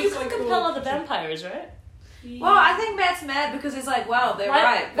 No, He wait, you was can't like, compel oh, other vampires, right? Well, I think Matt's mad because he's like, wow, they're Why-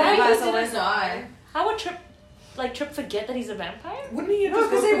 right. why Vampires did he always know? die. How would Trip forget that he's a vampire? Wouldn't he have No,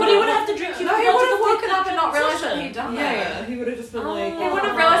 just 'cause he woken But he up? would have to drink. No, he would have woken up and not realized that he'd done it. Yeah, he would have just been like. Oh. He wouldn't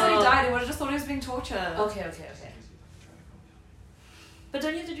have realized that he died. He would have just thought he was being tortured. Okay. But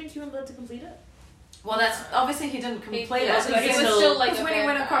don't you have to drink human blood to complete it? Well, that's obviously he didn't complete it. yeah, so Because he he was was still, still like a when he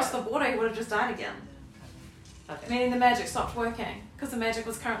went vampire. across the border, he would have just died again. Okay. Meaning the magic stopped working because the magic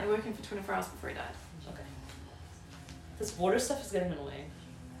was currently working for 24 hours before he died. Okay. This border stuff is getting annoying.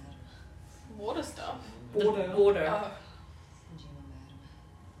 Water stuff. Border. The border. Oh.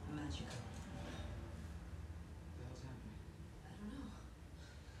 Magical. What the hell's happening? I don't know.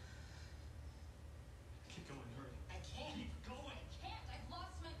 Keep going, hurry. I can't. Keep going. I can't. I've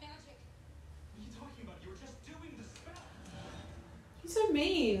lost my magic. What are you talking about? You were just doing the spell. He's so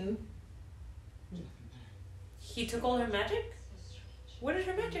mean. There's nothing there. He took all her magic? So Where did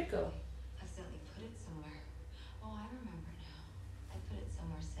her magic go? Accidentally put it somewhere. Oh, I remember now. I put it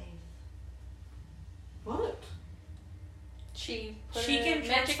somewhere safe. What? She put She her can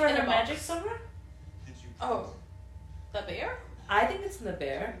magic transfer in her a magic box. somewhere? Did you? Oh, the bear? I think it's in the I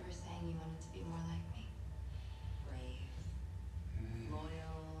bear. remember saying you wanted to be more like me. Brave,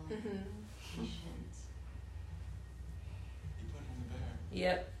 loyal, patient. You put it in the bear.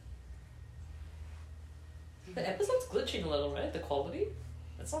 Yep. The episode's glitching a little, right? The quality?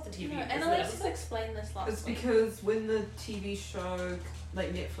 That's not the TV. No, it's and the Alexis episode. explained this last It's week. because when the TV show,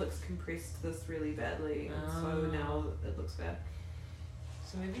 like Netflix, compressed this really badly, and so now it looks bad.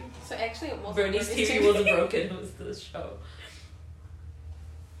 So maybe So actually, it wasn't Bernie's Bernie's TV wasn't broken. It was the show.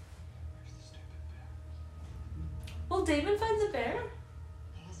 Where's the stupid bear? Will Damon find the bear?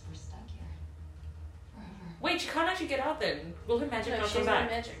 I guess we're stuck here. Forever. Wait, she can't actually get out then. Will her magic No, not she's come got back?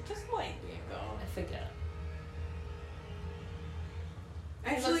 magic. Just wait, Diego. I forget.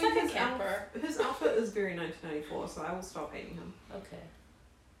 He Actually, looks like a his, camper. his outfit is very 1994, so I will stop hating him. Okay.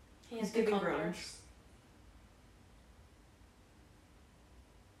 He He's has the giving Converse. grunge.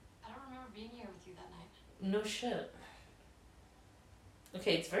 I don't remember being here with you that night. No shit.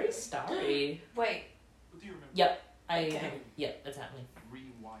 Okay, it's very starry. Wait, What do you remember? Yep. Okay. Yep, that's happening.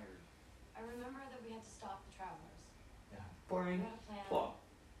 Rewired. I remember that we had to stop the travelers. We Boring. had a plan, Plot.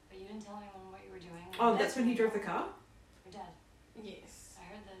 but you didn't tell anyone what you were doing. Oh, that's when he drove the car? You're dead. yes. I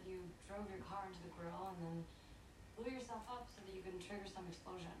heard that you drove your car into the grill and then blew yourself up so that you could trigger some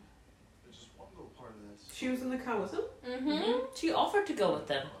explosion. There's just one little part of that. She was in the car with him? Mm-hmm. She offered to go with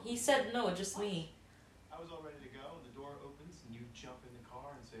them. He said no, just me. I was all ready to go, and the door opens, and you jump in the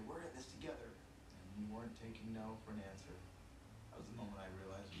car and say, "We're in this together." And you weren't taking no for an answer. That was the moment I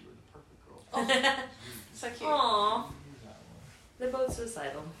realized you were the perfect girl. So cute. Aww. You that one. They're both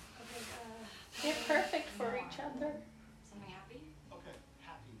suicidal. Okay, They're perfect for each other. something happy? Okay,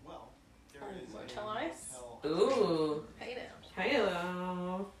 happy. Well, there Oh, is a Motel Ice? hotel- Ooh. Hey now.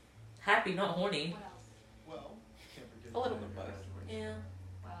 Hello. Happy, not horny. What else? Well, can't forget A little the bit night of both. graduation. Yeah.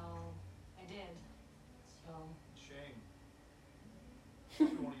 Well, I did. So, Shame.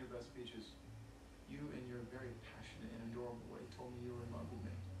 Probably one of your best speeches. You, in your very passionate and adorable way, told me you were in love with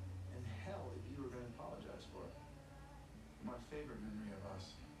me. And hell, if you were going to apologize for it. My favorite memory of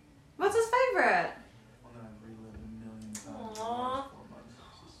us. What's his favorite? One that I've relived a million times in the Aww. last 4 months.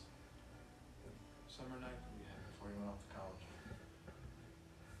 This is the summer night that we had before you went off to college.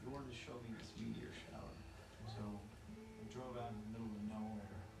 You wanted to show me this meteor shower. So we drove out in the middle of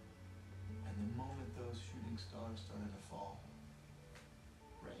nowhere. And the moment those shooting stars started to fall,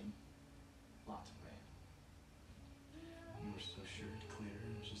 rain. Lots of rain. You were so sure it clear,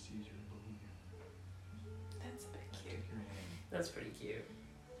 it was just easier to believe. That's a bit I cute. took your hand. That's pretty cute.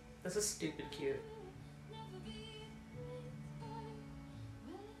 This is stupid cute.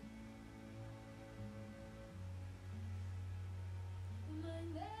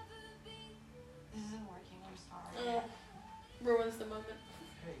 this isn't working. I'm sorry. Ruins the moment.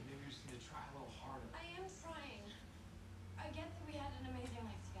 Hey, maybe you just need to try a little harder. I am trying. I get that we had an amazing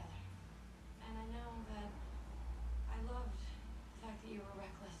life together. And I know that I loved the fact that you were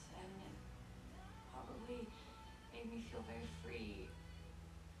reckless and it probably made me feel very free.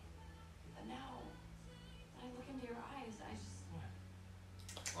 But now, when I look into your eyes, I just...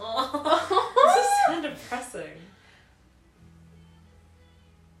 This is kind of depressing.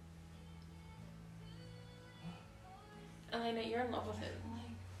 Elena, you're in love with him. I'm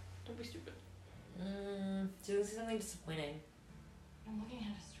like, Don't be stupid. So this is something disappointing. I'm looking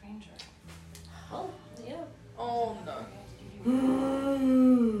at a stranger. Oh, yeah. Oh no.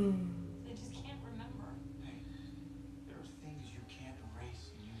 They just can't remember. Hey, there are things you can't erase,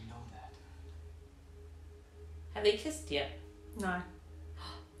 and you know that. Have they kissed yet? No. I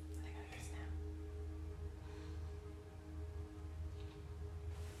think I guess now.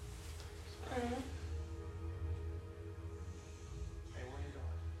 Hey, where you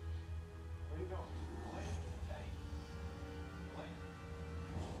going? Where you going? Elaine. Hey.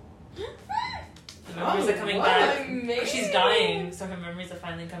 Elaine. The memories are coming what? back. Amazing. She's dying, so her memories are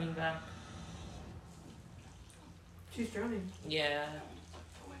finally coming back. She's drowning. Yeah.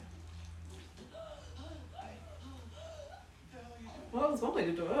 Well, that was one way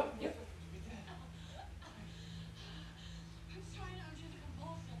to do it. Yep. I'm trying to undo the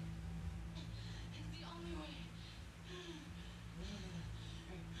compulsion. It's the only way.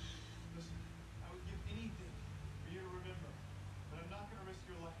 Hey, listen, I would give anything for you to remember, but I'm not gonna risk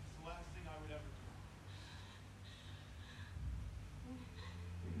your life. It's the last thing I would ever do.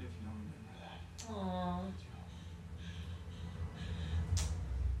 Even if you don't remember that. Aww.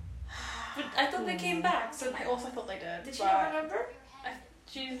 But I thought they came back, so I also thought they did. did she but not remember? I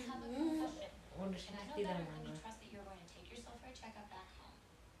She's. Have a confession. What does she And I know do that that I can around? trust that you're going to take yourself for a checkup back home.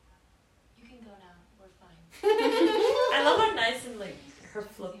 You can go now. We're fine. I love how nice and like her Check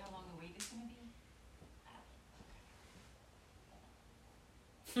to flip. see how long the wait is going to be.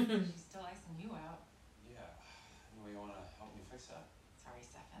 She's still icing you out. Yeah. Anyway, you want to help me fix that? Sorry,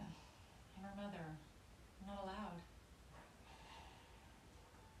 Stefan. I'm her mother. I'm not allowed.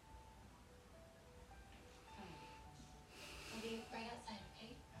 I'll be right outside,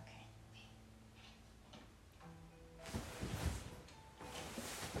 okay? Okay.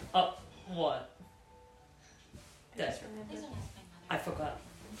 Oh, what? I That. just remembered. Please don't ask my mother. I forgot.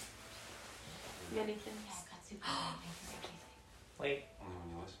 Mannequin. Yeah, I've got super thank you for everything. Wait. Only when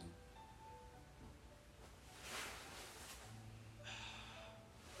you listen.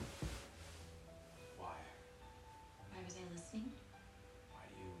 Why? Why was I listening? Why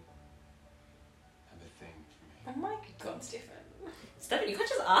do you have a thing for me? Oh my god, Stefan. Stefan, you can't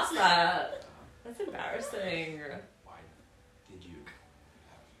just ask that. That's embarrassing. Why did you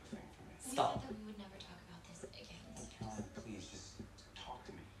have a thing for me? We Stop. said that we would never talk about this again. Caroline, please just talk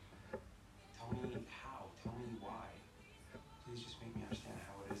to me. Tell me how. Tell me why. Please just make me understand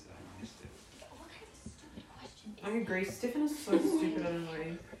how it is that I missed it. What kind of stupid question is I agree. that? Stefan is so stupid and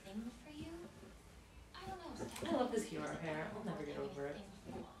annoying. Thing for you? I don't know, Stefan. I love his hero hair. I'll never get over it.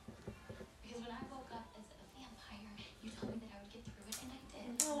 Because when I woke up as a vampire, you told me that I would get through it, and I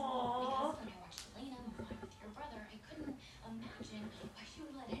did. Aww. Because when I watched Elena move on with your brother, I couldn't imagine why she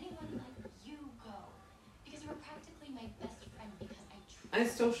would let anyone like you go. Because you were practically my best friend because I I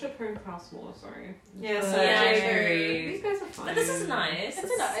still ship her and Klaus more, sorry. Yes, But yeah, I do. agree. These guys are fine. But this is nice.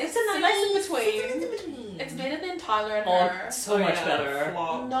 It's a nice in between. It's better than Tyler and her. Oh, so much better.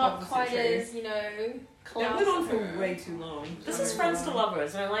 Flop, Not obviously quite true. as, you know, That Klaus went on and for her. way too long. This is friends to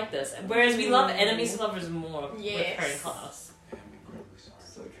lovers, and I like this. Whereas we love enemies to lovers more with Yes. her and Klaus. I am incredibly sorry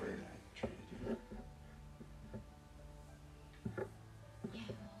So for the way true. that I treated you. Yeah,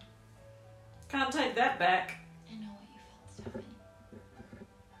 well, Can't take that back. I know what you felt, Stefan.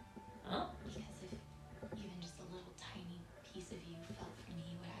 Huh? Because if even just a little tiny piece of you felt for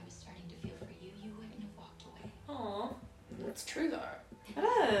me what I was starting to feel for you, you wouldn't have walked away. Aww. It's true though. And It I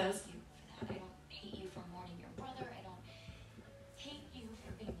don't is. hate you for that. I don't hate you for mourning your brother. I don't hate you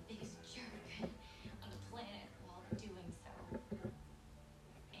for being the biggest jerk on the planet while doing so.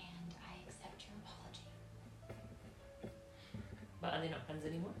 And I accept your apology. But are they not friends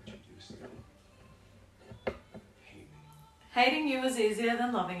anymore? You still hate me. Hating you was easier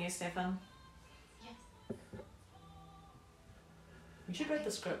than loving you, Stefan. Yes. You should write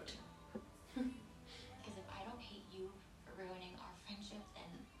the script. Because if I don't hate you for ruining our friendship, then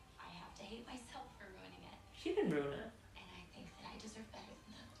I have to hate myself for ruining it. She didn't ruin it. And I think that I deserve better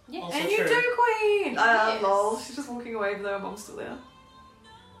than that. Yes. Also And you true. do, Queen! Yes. Lol. She's just walking away, but her mom's still there.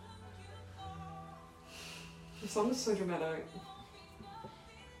 The song is so dramatic.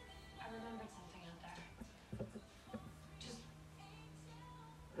 I remembered something out there. Just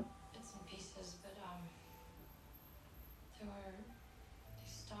bits and pieces, but there were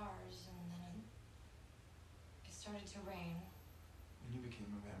these stars, and then it started to rain. When you became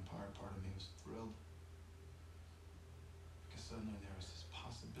a vampire, part of me was thrilled. Because suddenly there was this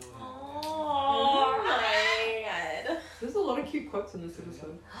possibility. Oh my god. There's a lot of cute quotes in this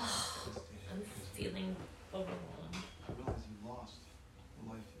episode. I'm feeling overwhelmed. I realized you lost the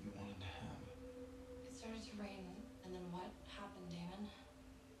life that you wanted to have. It started to rain, and then what happened, Damon?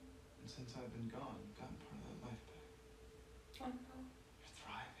 And since I've been gone, you've gotten part of that life back. Oh no. You're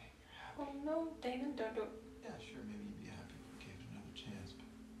thriving, you're happy. Oh no, Damon, don't do it. Yeah, sure, maybe you'd be happy if we gave it another chance,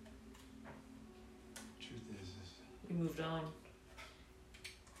 but truth is We moved on.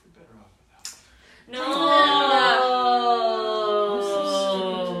 you're better off without me. No.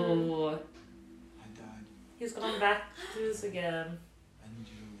 I died. He's gone back to this again. I need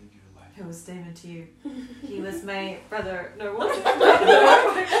you to live your life. Who was Damon to you? He was my brother. No, what?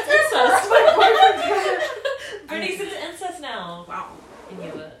 That's incest. Brittany's into incest now. Wow. I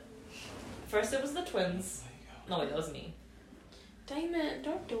knew it. First it was the twins. Let you go. No, wait, that was me. Damon,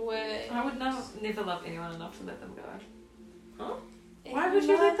 don't do it. I would never love anyone enough to let them go. Why would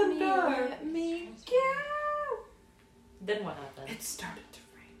you let them me, go? Let me go. Then what happened? It started to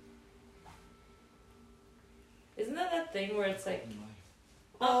rain. Isn't that thing where it's like, In life,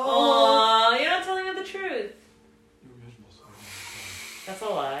 oh, you're not telling her the truth. you were miserable, so I wanted to That's a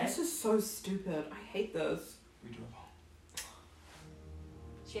lie. This is so stupid. I hate this. we drove home.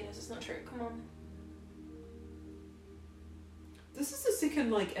 She knows it's not true. Come on. This is the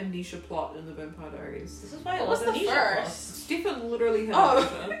second like amnesia plot in the Vampire Diaries. This is why What it was wasn't the Nisha first? Stefan literally had Oh.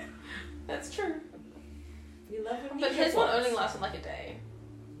 amnesia. That's true. We love when But Nisha his one plots. only lasted like a day.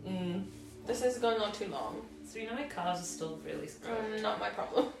 This is going on too long. So you know my cars are still really strong. Not my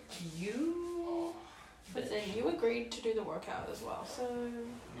problem. You... But then you agreed to do the workout as well, so...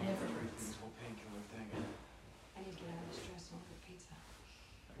 I have This whole painkiller thing. I need to get out of this dress and order pizza.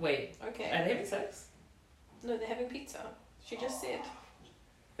 Wait, Okay. are they having sex? No, they're having pizza. She just said.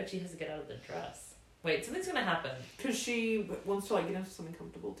 But she has to get out of the dress. Wait, something's gonna happen. Because she wants to like get into something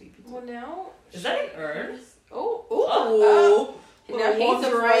comfortable to eat pizza. Well, now... Is that an urn? Oh! Oh! Now Well, he's a one's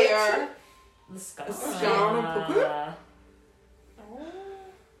voyeur. The sky. Is this down on Puku? Oh.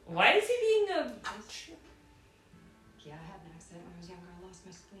 Why is he being a... Ouch. Yeah, I had an accident when I was younger. I lost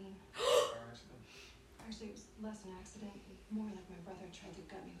my spleen. Car accident. Actually, it was less an accident, more like my brother tried to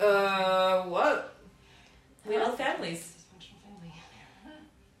gut me. What? We love families. Dysfunctional family.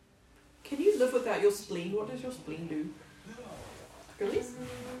 Can you live without your spleen? What does your spleen do? Really?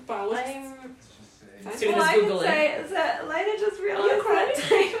 Biologists? Let's just say. Fancy. Soon All as I can Googling. say is that Lena just realized that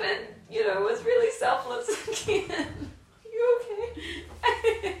Damon, you know, was really selfless again. You okay?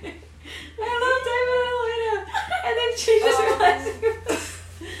 I love Damon and Lena. And then she just realized he was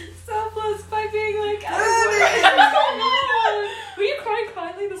selfless by being like, what's going on? Were you crying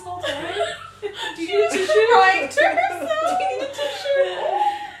quietly this whole time? Do you need a tissue? Crying to herself. Do you need a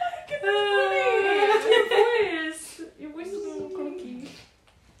tissue? Your voice. Your voice is a little croaky.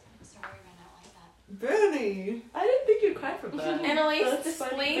 Sorry I ran out like that. Bernie! I didn't think you'd cry from that. Annalise, That's the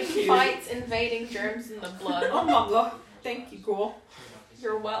funny. spleen fights invading germs in the blood. Oh, mother. Thank you, girl.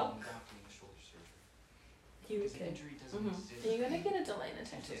 You're well. You okay? Injury doesn't exist. Are you gonna get a Delana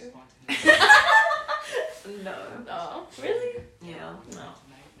tattoo? No. Oh. Really? Yeah. No.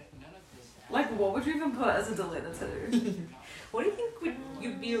 Like, what would you even put as a Delana tattoo? What do you think would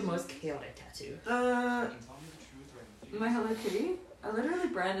you be your most chaotic tattoo? My Hello Kitty. I literally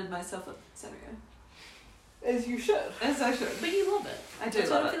branded myself at Sanrio. As you should. As I should. But you love it. I do That's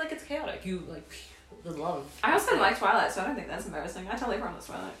why I love don't it. feel like it's chaotic. You like the love. I also like Twilight, so I don't think that's embarrassing. I tell everyone that's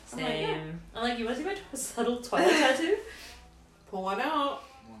Twilight. I'm like, yeah. Same. I'm like, you want to see my subtle Twilight tattoo? Pull one out.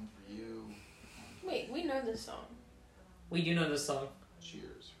 One for you. Wait, we know this song. We do know this song.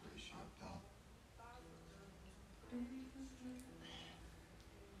 Cheers, Horatio.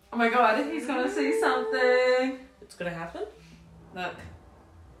 Oh my god, he's gonna see something. It's gonna happen. Look.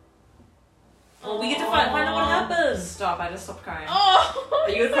 Oh, we get to find out what happens. Stop, I just stopped crying. Oh! Are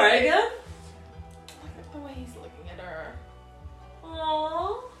you gonna cry again? The way he's looking at her.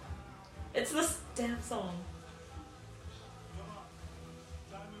 Aww. It's the damn song.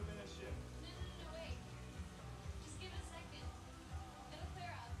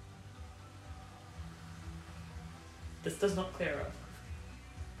 This does not clear up.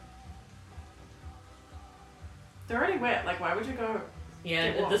 They're already wet, like why would you go? Yeah,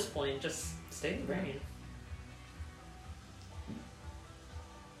 Get at what? this point, just stay in the rain.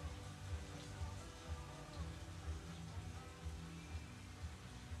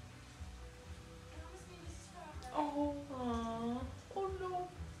 Oh. Aww. Oh no.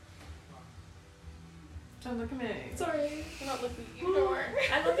 Don't look at me. Sorry. I'm not looking at you, don't worry.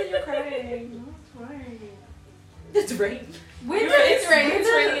 I love that you're crying. That's right. It's rain. When It's raining, it's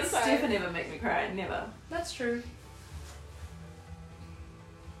when raining did inside. Stefan ever make me cry? Never. That's true.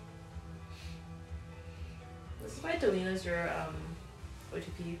 This is why Delena's your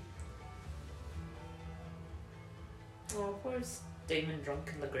OTP. Oh, poor Damon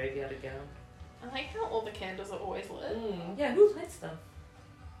drunk in the graveyard again. I like how all the candles are always lit. Yeah, who lights them?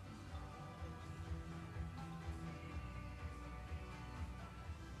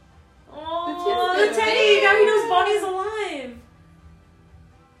 Oh, It's the just Teddy! Now he knows Bonnie's alive!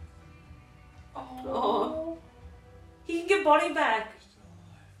 Oh. He can get Bonnie back.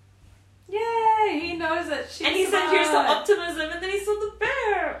 Yay! He knows that she. And he said, survived. here's the optimism, and then he saw the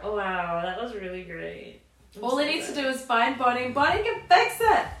bear! Oh, wow, that was really great. All he needs to do is find Bonnie. Bonnie can fix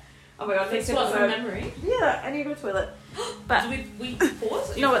it. Oh my god, Fix next what, from episode. memory? Yeah, I need to go to the toilet. But So we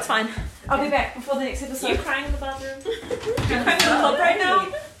pause? no, it's fine. I'll be back before the next Are you episode. crying in the bathroom? You're crying in the club right now?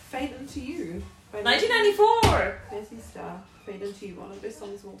 Fade Into You. by 1994! Bessie Star. Fade Into You. One of the best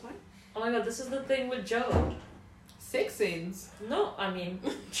songs of all time. Oh my god, this is the thing with Joe. Sex scenes. No, I mean,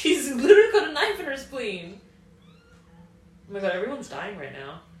 she's literally got a knife in her spleen. Oh my god, everyone's dying right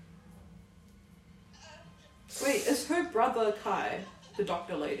now. Wait, is her brother Kai the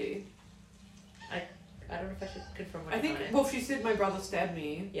doctor lady? I don't know if I should confirm what I think, on it. well, she said my brother stabbed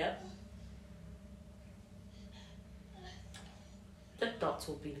me. Yep. The dots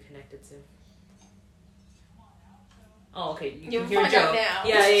will be connected soon. Oh, okay. You You'll can hear find Joe. out now.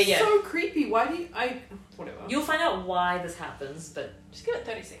 Yeah, This yeah, is yeah. so creepy. Why do you, whatever. You'll find out why this happens, but Just give it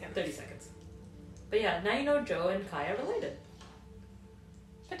 30 seconds. 30 seconds. But yeah, now you know Joe and Kai are related.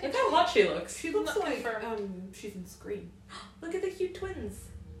 But Potentially. hot she looks. She looks Not like confirmed. she's in Scream. Look at the cute twins.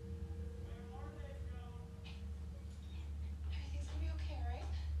 Everything's gonna be okay, right?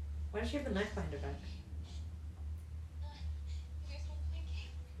 Why does she have the knife behind her back? You guys wanna play a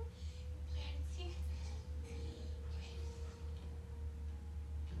game? Play hide and seek?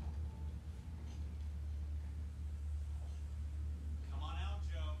 Come on out,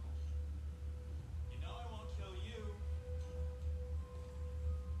 Joe. You know I won't kill you.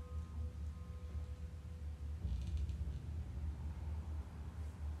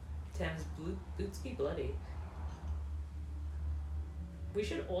 Tam's boots be bloody. We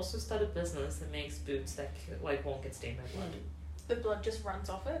should also start a business that makes boots that like won't get stained by blood. The blood just runs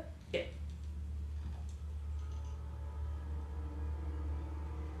off it. Yeah.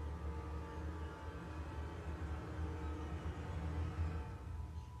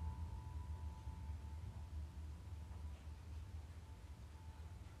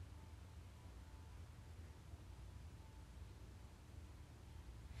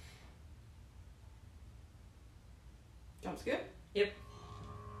 Jump scare? Yep.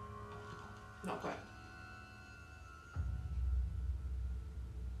 Not quite.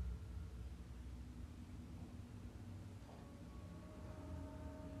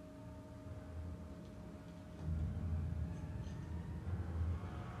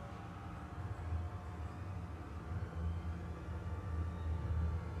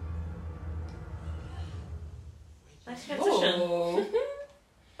 Nice transition. Whoa.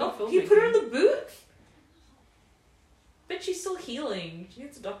 Oh, he put her in the boot? But she's still healing. She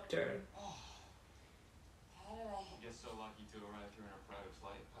needs a doctor. How did I? Get so lucky to arrive here in a private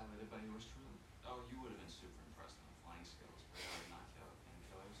flight piloted by yours truly. Oh, you would have been super impressed with my flying skills, but I already knocked out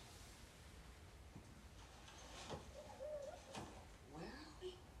painkillers. Where are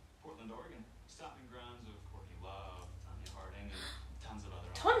we? Portland, Oregon. Stopping grounds of Courtney Love, Tonya Harding, and tons of other.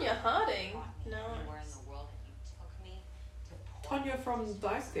 Tonya Harding. Where in Nice. the world have you took me to Tonya from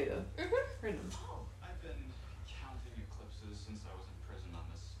Dice Skater. Mhm. Random. Oh, I've been counting eclipses since I was in prison on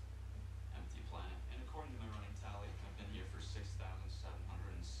this empty planet, and according to my running tally, I've been here for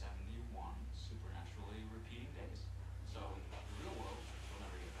 6,771 supernaturally repeating days. So, the real world, we'll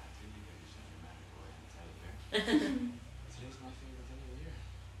never get back to because you sent your magic away in a teddy bear. Today's my favorite day of the year.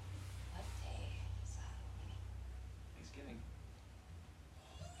 what day is Halloween? Thanksgiving.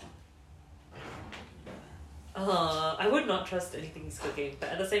 I would not trust anything he's cooking, but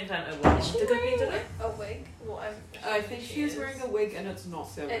at the same time, I would want Is to she cook me wearing today. a wig? Well, I think she's wearing a wig and it's not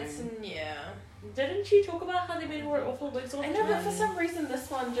serving. It's yeah. Didn't she talk about how they made her wear awful wigs all the I know, but time? for some reason this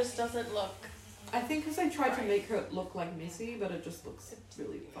one just doesn't look. I think because they tried to make her look like Missy, but it just looks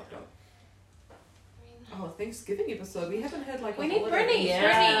really fucked up. Oh, Thanksgiving episode. We haven't had like a We need holiday. Brittany. Yeah.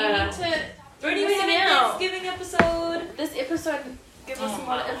 Brittany, you need to. Brittany, we Listen have a out. Thanksgiving episode. This episode gives us a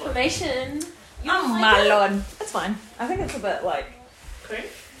lot of information. You Oh don't my like it? lord. It's fine. I think it's a bit like. Cringe?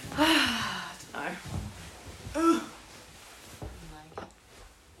 No. And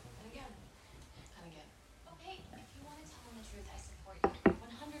again. And again. Okay, if you want to tell him the truth, I support you. 100%.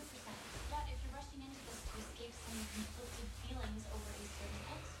 But if you're rushing into this to escape some conflicted feelings over a certain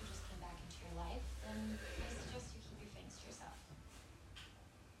ex who just came back into your life, then I suggest you keep your feelings to yourself.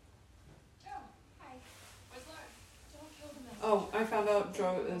 Joe, hi. Where's Laura? Don't kill the man. Oh, I found out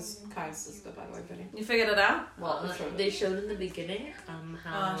Joe is Kai's sister, by the way, Benny. You figured it out? Well, they showed it. they showed in the beginning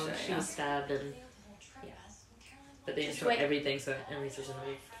how Oh, sure, she yeah. was stabbed, and Yeah. but they didn't show Wait. everything, so Annalise doesn't know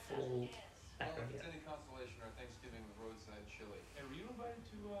the full background yet. Any consolation or Thanksgiving with roadside chili. Hey, were you invited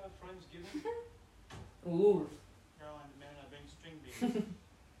to Friendsgiving? Ooh. Caroline, man, I bring string beans.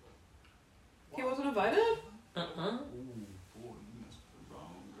 He wasn't invited? Uh-huh. Ooh, boy, you must have the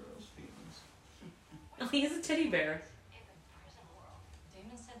wrong girl's feelings. Oh, he has a teddy bear.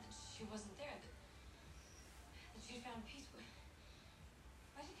 Damon said that she wasn't there, that she'd found peace. Why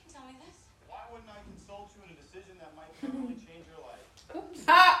didn't you tell me this? Why wouldn't I consult you in a decision that might permanently change your life?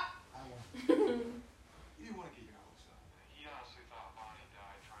 Ah! I won't. You didn't want to get your hopes up. He honestly thought Bonnie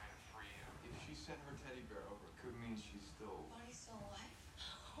died trying to free him. If she sent her teddy bear over, it could mean she's still. Bonnie's still alive?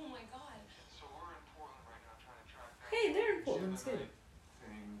 Oh my god. So we're in Portland right now trying to track down. Hey, they're in Portland too.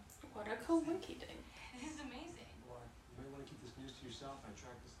 Thing. What a coinky-ding. This is amazing. What? You might want to keep this news to yourself. I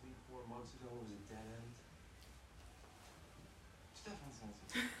tracked this lead 4 months ago. It was a dead end. Stefan says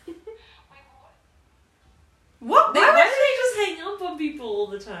it. Wait, what? What? Why do they just hang up on people all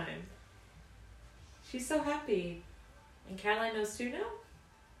the time? She's so happy. And Caroline knows too now?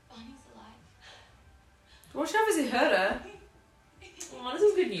 Bonnie's alive. Well, she obviously heard her. Oh, this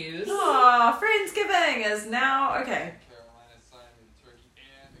is good news. Aw, Friendsgiving is now okay. Carolina signed me the turkey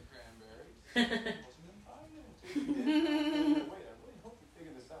and the cranberries. Wasn't in 5 minutes. Wait, I really hope you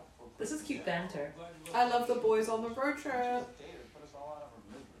figure this out before This is cute banter. I love the boys on the road trip. Put us all out of our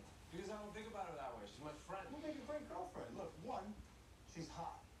misery. Because I don't think about it that way. She's my friend. We'll make a great girlfriend. Look, 1, she's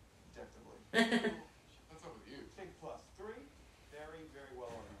hot, objectively. What's up with you? Big plus. 3, very, very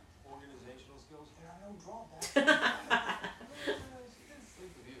well organized. Organizational skills. There are no drawbacks. She didn't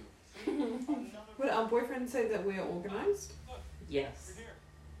sleep with you. Would our boyfriend say that we're organized? Yes. We're here.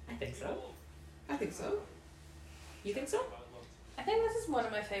 I think so. I think so. You think so? I think this is one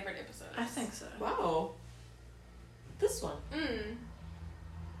of my favorite episodes. I think so. Wow. This one.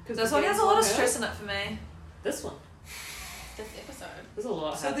 This one has a lot of stress in it for me. This one. This episode. There's a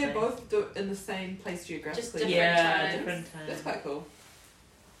lot So happening. they're both in the same place geographically. Just different yeah, times. different times. That's quite cool.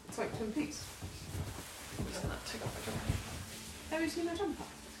 It's like Twin Peaks. I'm just gonna take off my jumper. Have you seen my jumper?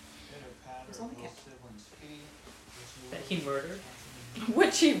 Pitter-patter, It's on the little cap. siblings feet, That he murdered.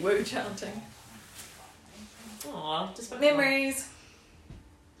 Witchy woo chanting. Aw, just fun. Memories.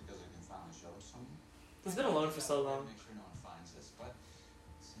 Because I can finally show it to someone. He's been alone for so long. Make sure no one finds this, but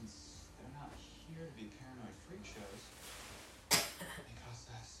since they're not here to be paranoid freak shows,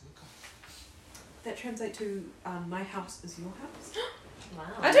 That translate to my house is your house. Wow.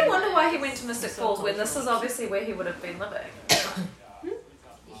 I do wonder why he went to Mystic So Falls when this cultural. is obviously where he would have been living.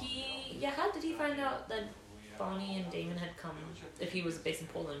 How did he find out that Bonnie and Damon had come? If he was based in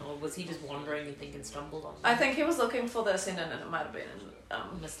Poland, or was he just wandering and thinking stumbled on them? I think he was looking for the ascendant and it might have been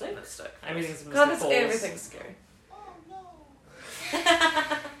in Mystic? Mystic. Everything's Mystic God, Falls. everything's scary. Oh no! Forget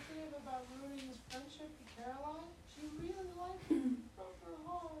about ruining his friendship with Caroline. She really liked him. Broke her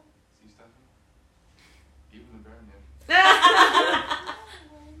heart. See, Stephanie? Even the bear knew.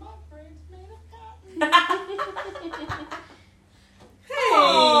 Anyway, my brain's made of cotton.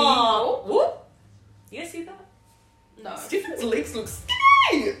 Oh, whoop! You guys see that? No. Stephen's legs look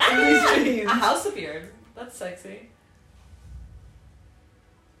skinny in these jeans. A house appeared. That's sexy.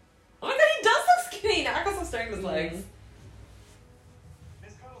 Oh my god, he does look skinny! Now I can stop staring at his legs.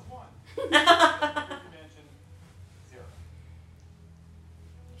 Miss Cuddles 1. Dimension 0.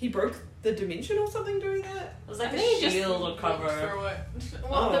 He broke the dimension or something doing that? It was like I a think he just shield or walked cover. through it.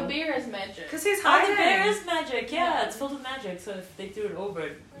 Well, Oh. the beer is magic. Because he's Oh, hiding. the bear is magic. Yeah, it's filled with magic. So if they threw it over,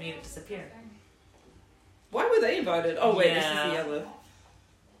 it made it disappear. Why were they invited? Oh wait, this is Yeah. the other.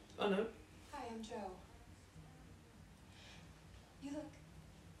 Oh no. Hi, I'm Joe. You look.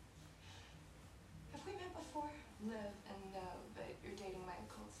 Have we met before? Liv and but you're dating my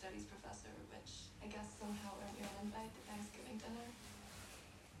occult studies professor, which I guess somehow earned you an invite to Thanksgiving dinner.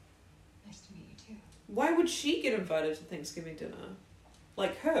 Nice to meet you too. Why would she get invited to Thanksgiving dinner?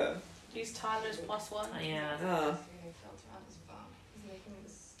 Like her? He's Tyler's plus one. Yeah. Ah. Yesterday filter on his phone. He's making me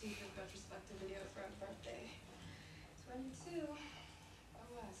this stupid retrospective video for our birthday. 22.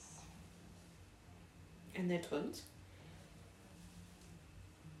 OS. And they're twins?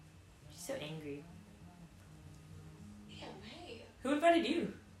 She's so angry. Damn, hey. Who invited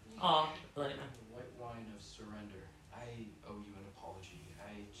you? Aw, Elena. The white wine of surrender. I owe you an apology.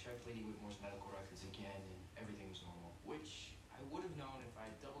 I checked Lady Whitmore's medical records again and everything was normal, which I would have known if I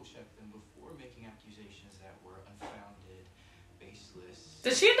double-checked them before making accusations that were unfounded, baseless.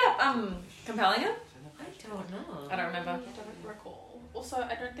 Did she end up compelling him? I don't know. I don't remember. I don't recall. Also,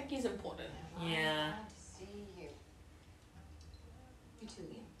 I don't think he's important. Yeah. Glad to see you. You too,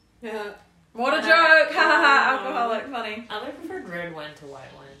 Liam. Yeah. What a joke! Ha ha ha! Alcoholic, funny. I would have preferred red wine to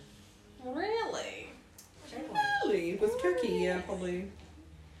white wine. Really? Red wine. Really? With turkey, yeah, probably.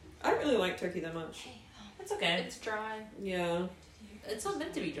 I don't really like turkey that much. It's okay. It's dry. Yeah. It's not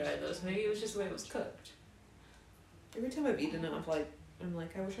meant to be dry though, so maybe it was just the way it was cooked. Every time I've eaten it, I'm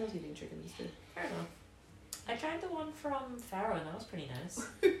like, I wish I was eating chicken instead. Fair enough. I tried the one from Farrow and that was pretty nice.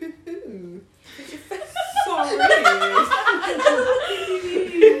 Ooh.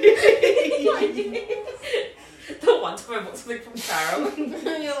 The one time I bought something from Farrow.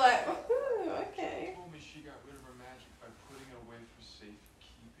 You're like, ooh, okay. Told me she got rid of her magic by putting it away for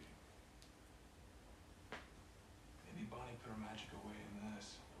safekeeping. Maybe Bonnie put her magic away in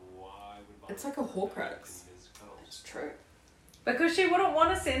this. Why would Bonnie? It's like a Horcrux. Miss Cuddles. It's true. Because she wouldn't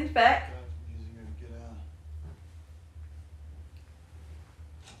want to send back. I'm using her to get out.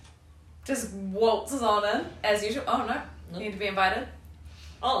 Just waltzes on in as usual. Oh no, Nope. need to be invited.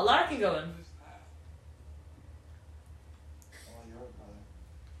 Oh, Lara can go in. Oh, you're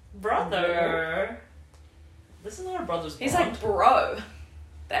a brother. Brother. This is not a brother's He's bond. like bro,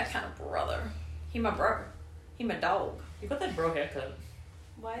 that kind of brother. He my bro. He my dog. You got that bro haircut.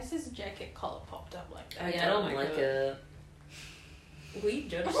 Why is his jacket collar popped up like that? I don't like it. We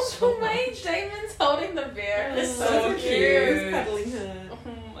judge Oh so my, much. Damon's holding the bear. It's It's so so cute. cute. Cuddling her. Oh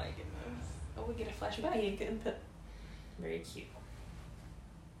my goodness. Oh, we get a flashback. Pink and pip. Very cute.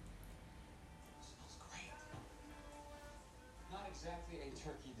 exactly a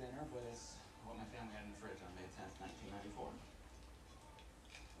turkey dinner, but it's what my family had in the fridge on May 10th, 1994.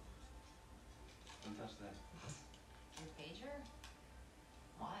 Don't touch that. Your pager?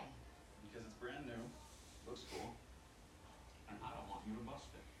 Why? Because it's brand new, looks cool, and I don't want you to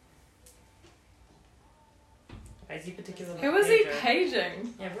bust it. Why is he particular? Who was he pager?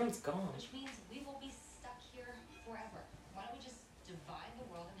 paging? Yeah, everyone's gone. Which means we will be stuck here forever. Why don't we just divide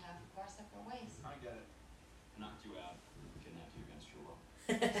the world and have our separate ways? I get it. Knocked you out, kidnapped you against your will.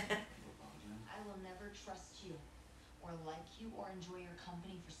 I will never trust you, or like you, or enjoy your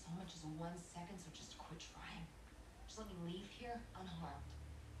company for so much as 1 second, so just quit trying. Just let me leave here unharmed.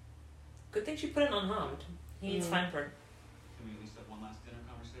 Good thing she put it unharmed. He needs fine print. Can we at least have one last dinner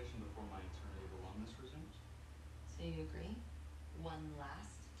conversation before my eternity of aloneness resumes? So you agree? One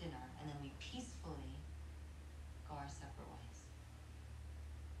last dinner, and then we peacefully go our separate ways.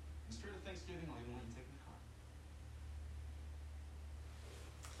 In spirit of Thanksgiving, I'll even let you take the car.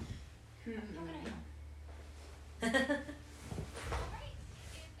 How can I help? Alright,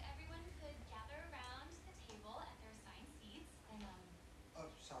 if everyone could gather around the table at their assigned seats, then Oh,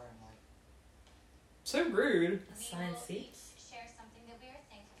 sorry, I'm late. So rude. we Assigned will seats? each share something that we are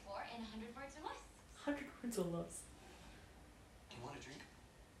thankful for in 100 words or less. 100 words or less. Do you want a drink?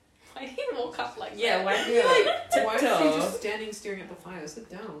 Why did he walk up like Yeah, that? why do you like Why is she tiptoe? just standing staring at the fire? Sit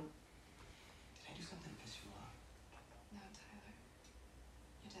down. Did I do something to piss you off? No, Tyler.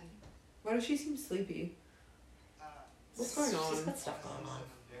 You didn't. Why does she seem sleepy? What's going on? She's got stuff going on.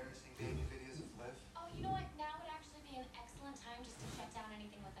 Some embarrassing baby videos of Liv. Oh, you know what? Now would actually be an excellent time just to shut down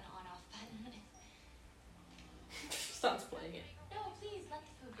anything with an on-off button. Starts playing it. No, please, let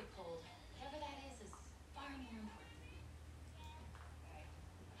the food get cold. Whatever that is far more important.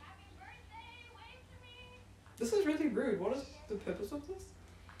 Happy birthday! Wave to me! This is really rude. What is the purpose of this?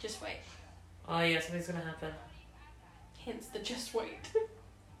 Just wait. Oh yeah, something's gonna happen. Hence the just wait.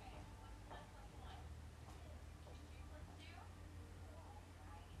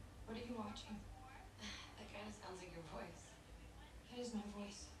 What are you watching? That kind of sounds like your voice. It is my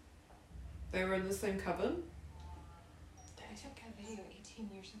voice. They were in the same coven? I took a video 18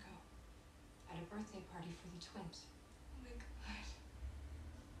 years ago at a birthday party for the twins. Oh my god.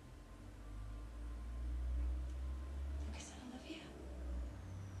 Lucas and Olivia.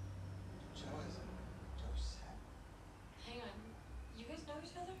 Joe is sad. Hang on. You guys know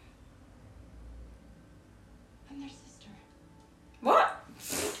each other? I'm their sister. What?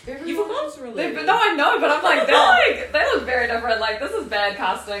 Everyone's related. No, I know, but I'm like, they look very different. Like, this is bad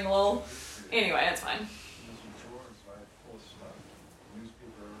casting, lol. Anyway, it's fine. These are drawers, right? Full of stuff.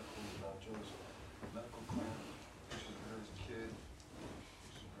 Newspaper articles about Joe's medical plan. Pictures of her as a kid.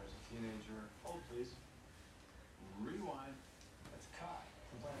 Pictures of her as a teenager. Hold, please. Rewind. That's Kai.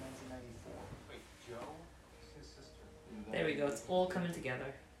 From 1994. Wait, Joe is his sister. There we go. It's all coming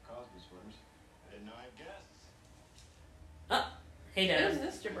together. Cosby sweaters. I didn't know I had guests. Hey, Who's Dad.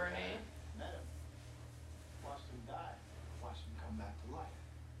 Mr. Bernie? Met him. Watched him die. Watched him come back to life.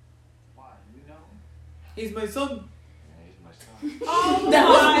 Why? You know him? He's my son. Yeah, he's my son. Oh No.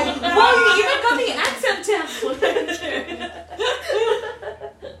 my Whoa, you even got the accent down.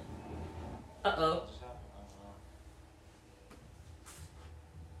 Uh-oh.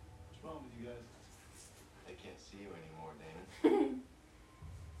 What's wrong with you guys? They can't see you anymore, Damon.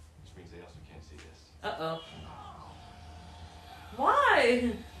 Which means they also can't see this. Uh-oh.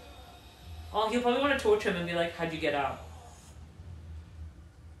 Why? Oh, he'll probably want to torture him and be like, how'd you get out?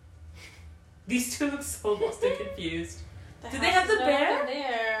 These two look so lost and confused. Do they have the No bear? one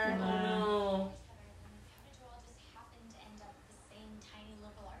there. Oh, no. How did you all just happen to end up at the same tiny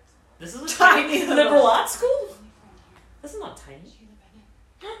liberal arts school? This is a Tiny liberal arts school? My friend here, This is not tiny. Sheila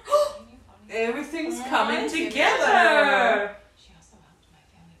Bennett. Everything's Oh, coming I see. together. She also helped my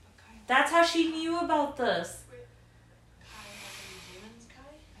family put Kai on. That's how she knew about this. Kai has any demons,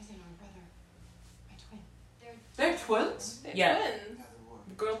 Kai? As in our brother. My twin. They're twins? They're Yeah. twins.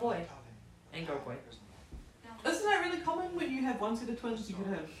 Girl, boy. And girl, boy. Isn't that really common when you have one set of twins? You could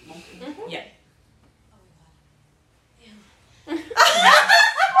have multiple. Yeah. Oh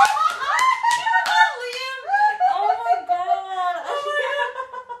my god. Oh my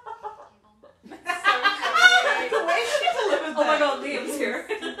god. The way she delivered Oh my that. god, Liam's here.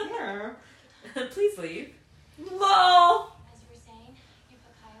 Yeah. Please leave. Lol. As you were saying, you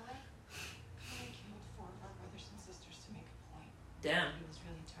put Kai away? Kai killed 4 of our brothers and sisters to make a point. Damn. He was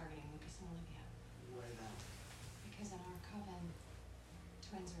really targeting Lucas and Olivia. Why that? Because in our coven,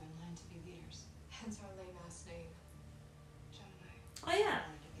 twins are in line to be leaders. Hence our lame ass name. John and I Oh yeah.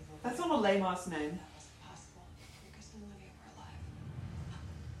 wanted to be the That's leader. not a lame ass name. That wasn't possible. Lucas and Olivia were alive.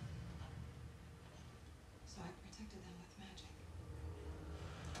 So I protected them with magic.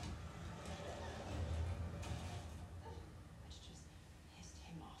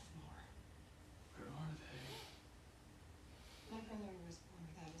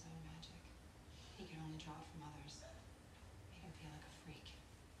 off from others. Made him feel like a freak.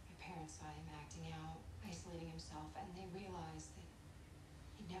 My parents saw him acting out, isolating himself, and they realized that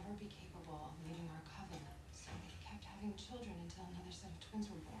he'd never be capable of leaving our coven. So they kept having children until another set of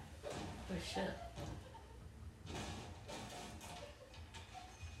twins were born. Oh shit.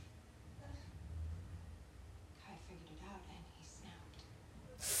 Kai figured it out and he snapped.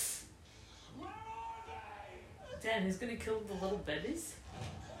 Damn, he's gonna kill the little babies?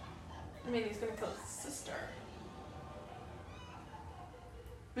 I mean, he's gonna kill his sister.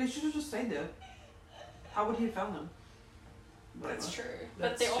 But he should have just stayed there. How would he have found them? That's Whatever. true. But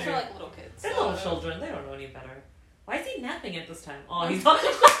That's they're also true. like little kids. They're so- little children, they don't know any better. Why is he napping at this time? Oh, he's not.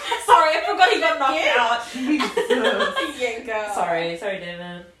 Sorry, I forgot he got knocked out. Jesus. Yanko. Sorry,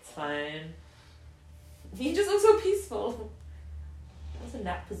 David. It's fine. He just looks so peaceful. That's a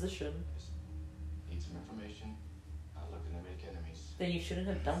nap position. Need some information? Not looking to make enemies. Then you shouldn't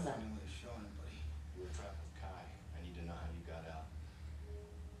have done that. Finally showing, buddy. You were trapped with Kai. I need to know how you got out.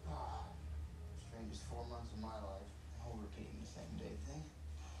 Ah, strangest 4 months of my life. All repeating the same day thing.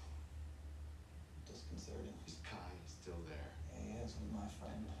 Disconcerting. Is Kai still there? He is with my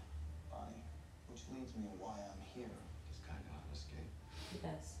friend, Bonnie. Which leads me to why I'm here. Is Kai gonna escape?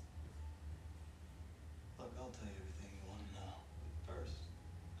 Yes. Look, I'll tell you everything you want to know. First,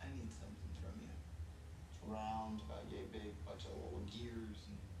 I need something from you. It's round, about yay big, bunch of little gears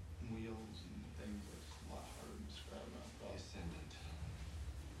and wheels and things that's a lot harder to describe than I The thought. Ascendant.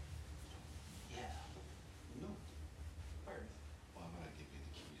 Yeah. No. Earth. Why would I give you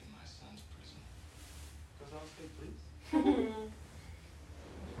the key to my son's prison? Because I'll stay, please. Do you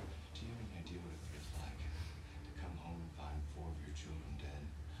have any idea what it feels like to come home and find 4 of your children dead?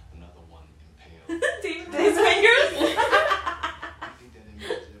 Another one impaled. David's fingers? I think that image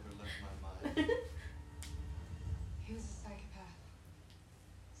has ever left my mind. He was a psychopath.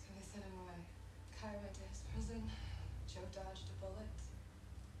 So they sent him away. Kai went to his prison. Joe dodged a bullet.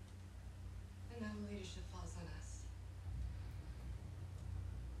 And now the leadership falls on us.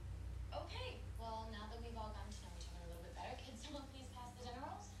 Okay, well, now that we've all gotten to know each other a little bit better, could someone please pass the dinner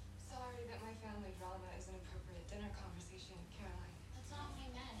rolls? Sorry that my family drama is an appropriate dinner conversation, Caroline. That's not what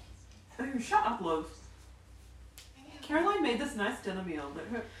I meant. Oh, shut up, love. Caroline made this nice dinner meal. Let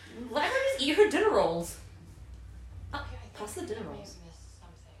her. Let her just eat her dinner rolls. Okay, I Pass think the dinner I may rolls. have missed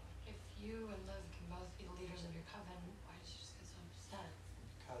something. If you and Liv can both be the leaders of your coven, why did you just get so upset?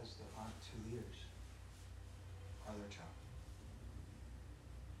 Because there aren't 2 leaders. Are there, Chuck?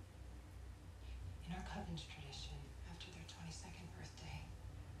 In our coven's tradition, after their 22nd birthday,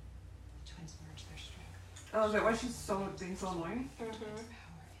 the twins merge their strength. Oh, is that why she's so being so annoying? Twins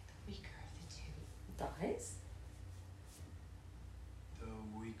power, and the weaker of the two. Dies? The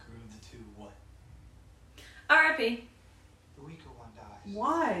weaker of the 2, what? R.I.P. The weaker one dies.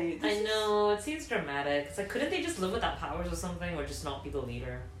 Why? I know, it seems dramatic. It's like, couldn't they just live without powers or something, or just not be the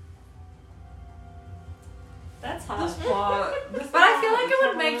leader? That's hard. This plot. But I feel like it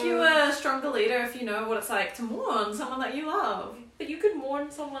would make you a stronger leader if you know what it's like to mourn someone that you love. But you could mourn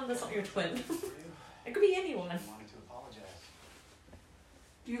someone that's not your twin. It could be anyone. I wanted to apologize.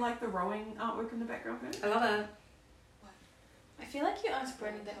 Do you like the rowing artwork in the background? Babe? I love it. I feel like you ask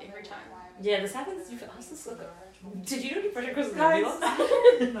Brendan that every time. Yeah, this happens. You've asked this. Did you know Project Chris is Guys, Nebula?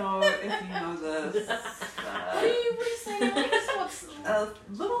 I don't know if you know this. What are you saying? What's A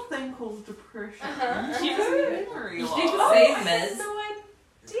little thing called depression. Uh-huh. You Very do long. the same meds. no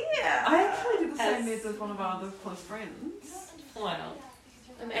idea. I actually do the same As- meds as one of our other close friends. Wow.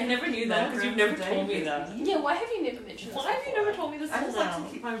 And I never knew that because you've never told me that. Yeah, why have you never mentioned this? Why have you never told me this I till just like now? to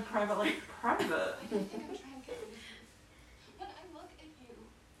keep my private life private. I think I'm trying to get rid. When I look at you,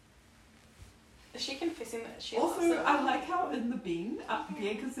 Is she confessing that she Also, loves it? I like how in the bean,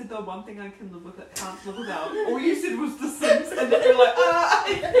 Bianca said the one thing I can live with it, can't live without. All you said was The Sims, and then you're like, that's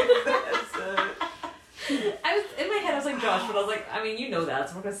it. I was in my head. I was like Josh, but I was like, I mean, you know that,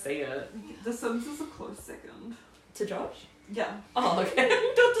 so I'm not gonna say it The Sims is a close second. to Josh. Yeah. Oh, okay.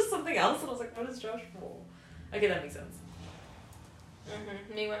 Not just something else, and I was like, what is Josh for? Okay, that makes sense.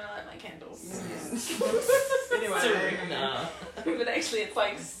 Mm-hmm. Me when I light my candles. Anyway. Serena. But actually, it's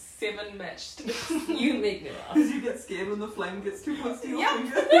like 7 matched. You make me laugh. Because you get scared when the flame gets too close to your Yeah.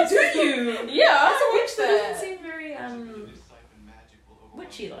 finger. Do you? Yeah, I watched That doesn't that. seem very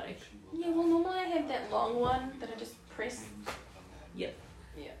witchy like. Yeah, well, normally I have that long one that I just press. Yep.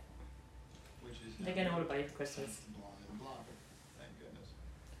 Yeah. Which is I think I know what to buy you for Christmas. blonde and blonde. Thank goodness.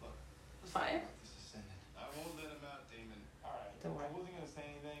 Look, Fire? this ascendant. I won't let him out, Damon. Alright, Don't worry. I wasn't gonna say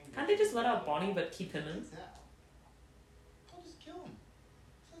anything. Can't they just let out Bonnie but keep him in? Yeah. I'll just kill him.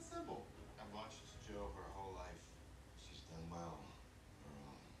 It's that simple. I've watched Jo her whole life. She's done well.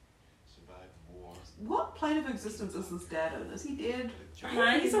 Survived war. What plane of existence is this dad in? Is he dead?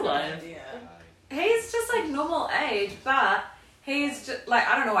 Nah, he's alive. He's just like normal age, but he's just like,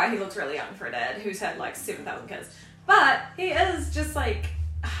 I don't know why he looks really young for a dad who's had like 7,000 kids. But he is just like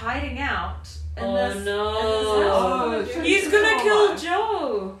hiding out in this. No. In this house. He's gonna kill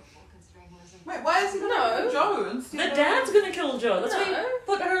Joe. Wait, why is he gonna kill Joe The instead of... dad's gonna kill Joe. That's why he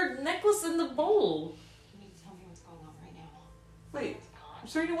put her necklace in the bowl. You need to tell me what's going on right now. Wait,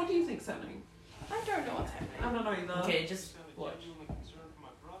 Serena, what do you think's happening? I don't know what's happening. I don't know either. Okay, just watch.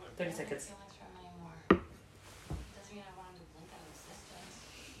 30 seconds. Feelings for him anymore. Doesn't mean I want him to blink out of existence.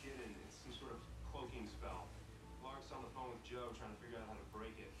 Get in. It's some sort of cloaking spell. Lark's on the phone with Joe trying to figure out how to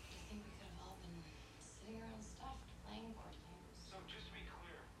break it. I think we could have all been sitting around stuffed playing board games. So just to be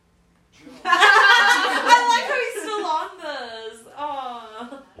clear, I like how he's still on this.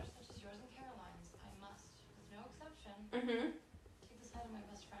 Aww. Matters such as yours and Caroline's, I must, with no exception, Mm-hmm. take the side of my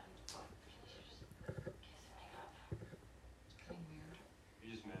best friend. Just kiss and make up. It's getting weird.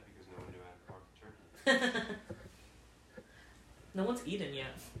 you're just mad because no one knew how to carve the turkey. No one's eaten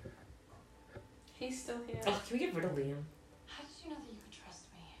yet. He's still here. Oh, can we get rid of Liam? How did you know that you could trust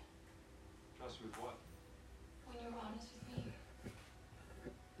me? Trust you with what? When you were honest with me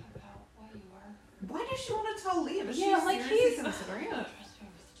about what you were. Why does she want to tell Liam? Is Yeah, she like, seriously he's- considering it? Trust me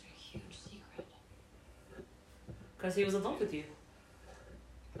with such a huge secret. Because he was in love with you.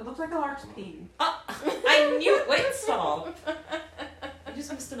 It looks like a lark's pee. I knew it. Wait, stop. I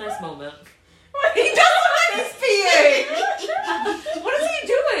just missed a nice moment. He does look like he's peeing! What is he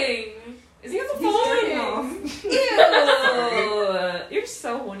doing? Is he on the phone? He's jerking Ew. You're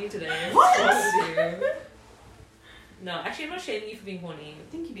so horny today. What? What's wrong with you? No, actually, I'm not shaming you for being horny.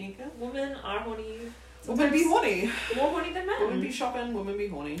 Thank you, Bianca. Women are horny. Women be horny. More horny than men. Women be shopping, women be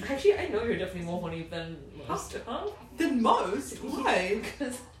horny. Actually, I know you're definitely more horny than most. Huh? Than most? Why?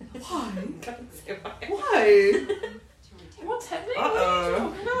 Because Why? can't say why. Why? What's happening? Uh-oh.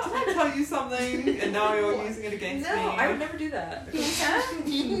 Did I tell you something and now you're using it against No, me? I would never do that.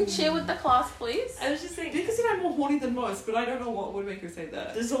 You can share with the class, please. I was just saying. Bianca said I'm more horny than most, but I don't know what would make her say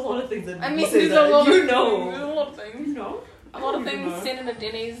that. There's a lot of things that I people mean, say there's that. a lot You of know. There's a lot of things. You know? A lot of I don't things know. sent in a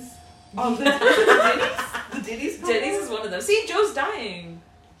Denny's. Oh, the Denny's? The Denny's? Denny's is one of them. See, Joe's dying.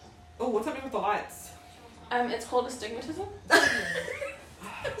 Oh, what's happening with the lights? It's called astigmatism.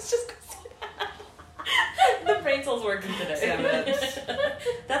 It's just the brain cell's working today. Damn it.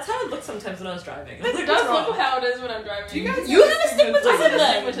 That's how it looks sometimes when I was driving. I was It like, does what's look wrong? how it is when I'm driving. Do you guys You have have astigmatism I have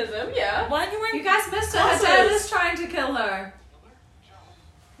then? astigmatism, yeah. Why are you wearing You guys missed it. Her dad is trying to kill her.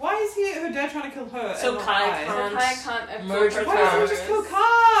 Why is her dad trying to kill her? So and not Kai So can't Kai can't absorb merge her with Why doesn't her. he just kill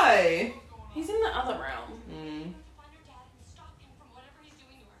Kai? He's in the other realm. Mm. Find her dad and stop him from whatever he's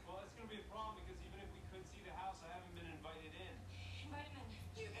doing to her. Well, it's gonna be a problem because even if we could see the house, I haven't been invited in. Invite him in.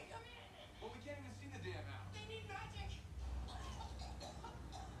 You can come in. Well, we can't even see the damn house. They need magic.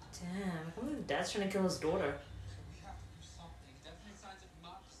 Damn, I can't believe Dad's trying to kill his daughter. We have to do something. Definitely signs of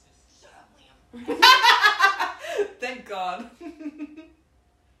narcissist. Shut up, Liam. Thank God.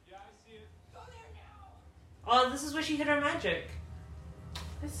 Yeah, I see it. Go there now. Oh, this is where she hid her magic.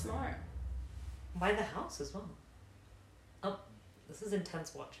 He's smart. By the house as well. Oh, this is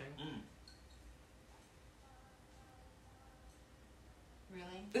intense watching.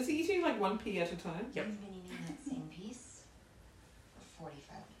 Really? Is he eating like one pea at a time? Yep. He's been eating that same piece for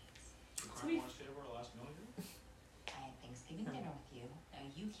 45 minutes. You want to stay over our last meal here? I had Thanksgiving dinner with you. Now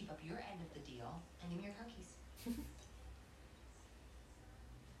you keep up your end of the deal and give me your car keys.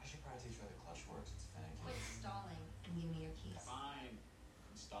 I should probably teach you how the clutch works. It's finicky. Quit stalling and give me your keys. Fine.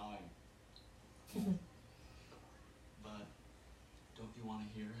 I'm stalling. But don't you want to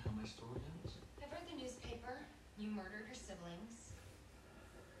hear how my story ends? I've read the newspaper. You murdered your siblings.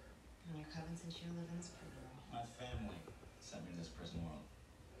 And your coven sent you to live in this prison world. My family sent me to this prison world.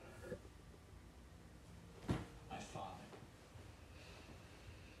 My father,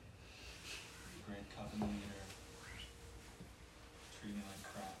 the great coven leader, treated me like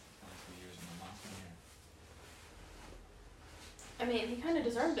crap for 23 years and I'm not from here. I mean, he kind of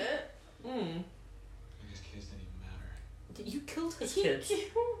deserved it. Mm. And his kids didn't even matter. You killed his He kids.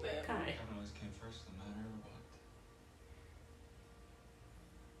 killed them. Kai. Kevin always came first no matter what.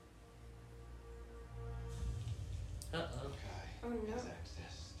 Uh-oh. Kai Oh, no. has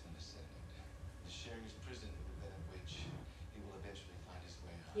access to an ascendant. The sharing his prison, within which he will eventually find his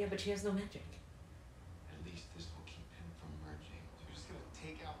way out. Yeah, but she has no magic. At least this will keep him from merging. You're just gonna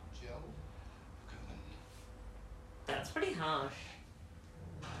take out Joe? Coven. That's pretty harsh.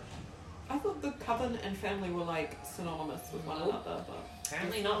 I thought the coven and family were like synonymous with one Nope. another, but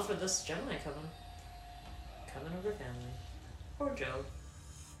Apparently not for this Gemini coven. Coven over family. Or Joe.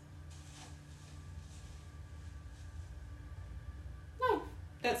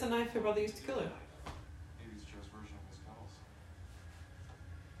 That's a knife her brother used to kill her. Maybe it's Joe's version of his cuddles.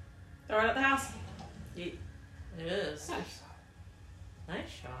 They're right at the house. It is. Nice. Nice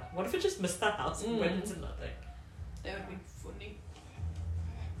shot. What if it just missed the house and went into nothing? That would be funny.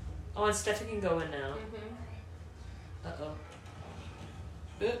 Oh, and Steffi can go in now. Mm-hmm. Uh-oh.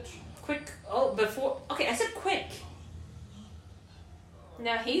 Bitch. Quick. Oh, before... Okay, I said quick.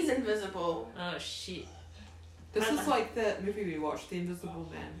 Now he's invisible. Oh, shit. This is like that movie we watched, The Invisible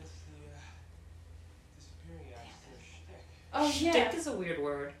Man. Disappearing act for shtick. Oh, Shtick yeah. is a weird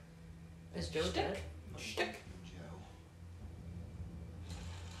word. Is Joe Shtick? dead? Shtick. Joe.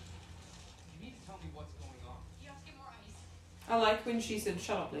 You need to tell me what's going on. You have to get more ice. I like when she said,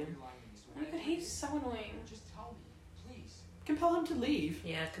 shut up, Liam. You're lying to me, so Oh my god, he's so annoying. just tell me, please. Compel him to leave.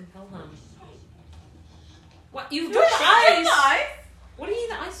 Yeah, compel him. What? You've You're got the ice! ice? What do you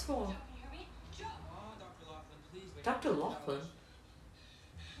need the ice for? Can you hear me? Joe! Oh, Dr. Laughlin, please wake Dr. up. Laughlin?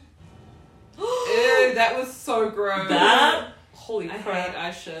 Ew, that was so gross. That? Holy I crap. hate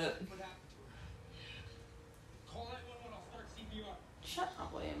eye shit. What happened to her? Call 911, I'll start CPR. Shut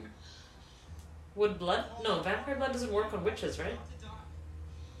up, Liam. Would blood? No, vampire blood doesn't work on witches, right? About to die.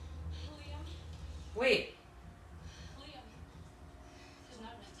 Liam? Wait. Liam? There's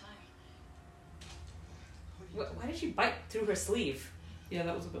not enough time. Why did she bite through her sleeve? Yeah,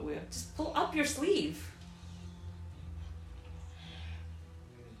 that was a bit weird. Just pull up your sleeve.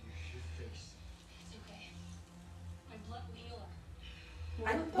 Your face. It's okay. My blood will heal her.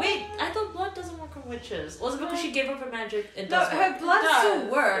 Wait, I thought blood doesn't work on witches. Was it because she gave up her magic? It No, does her work. blood It still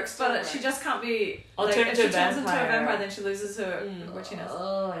does. works, It still but she works. just can't be. I'll like, turn if into she a turns into a vampire. vampire, then she loses her Mm. witchiness.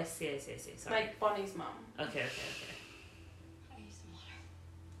 Oh, I see. Sorry. Like Bonnie's mum. Okay. I need some water.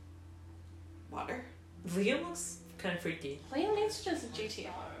 Water. Liam looks kind of freaky. Liam needs just GTO.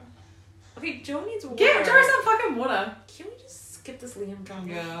 Okay, Joe needs water. Give her some fucking water. Can we just skip this Liam drama?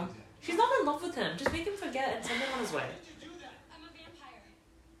 Yeah. She's not in love with him. Just make him forget and send him on his way. I'm a vampire.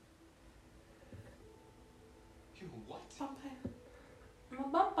 You what? Vampire. I'm a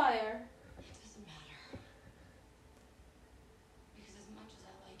vampire. It doesn't matter. Because as much as I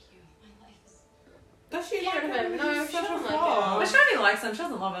like you, my life is... Does she Get like rid of him? him. No, He's she such a don't like flaw. But she only likes him. She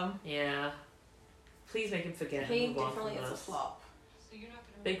doesn't love him. Yeah. Please make him forget. He and move on definitely from is a this. flop. So you're not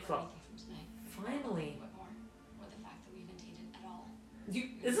going to Big remember flop. anything from tonight? Finally. What more? Or the fact that we even dated at all?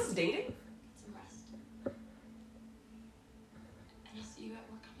 Is this dating? Get some rest. And I'll see you at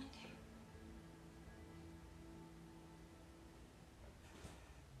work on Monday.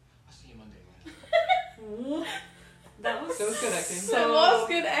 I'll see you Monday, man. That was That was good acting. So... That was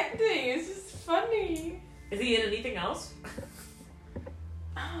good acting. It's just funny. Is he in anything else?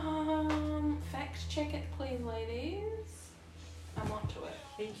 Fact check it, please, ladies. I'm onto it.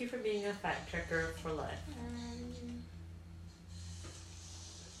 Thank you for being a fact checker for life.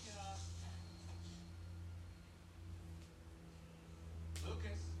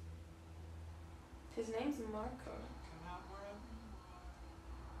 Lucas, His name's Marco. come out wherever.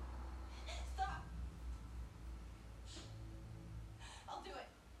 Stop! I'll do it.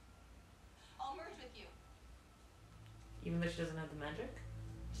 I'll merge with you. Even though she doesn't have the magic?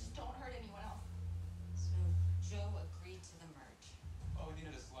 Just don't hurt anyone else. So Joe agreed to the merge. Oh, we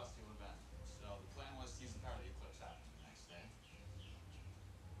needed a celestial event. So the plan was to use the power of the eclipse happening the next day. She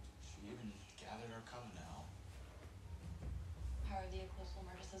even gathered our coven to help. Power of the eclipse will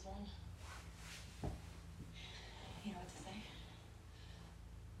merge us as one. You know what to say?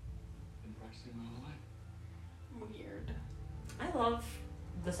 Been practicing my whole life. Weird. I love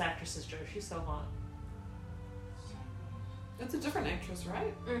this actress's Joe. She's so hot. It's a different actress,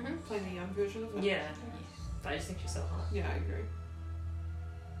 right? Mm-hmm. Playing the young version of it. Yeah. But I just think she's so hot. Yeah, I agree.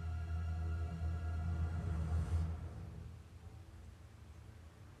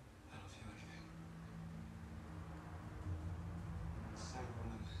 I don't feel anything.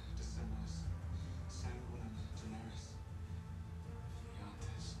 Sanguinem Decimus, Sanguinem Generis,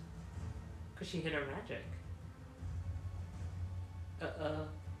 Leontis. Because she hit her magic.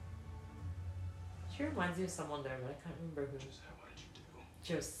 She reminds me of someone there, but I can't remember who. Josiah, what did you do?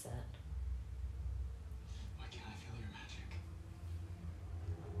 Josette. Why can't I feel your magic?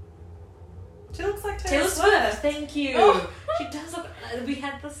 She looks like Taylor Taylor Swift. Swift! Thank you! Oh. She does look. We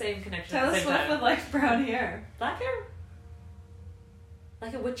had the same connection at Taylor the same Swift time. with like brown hair. Black hair?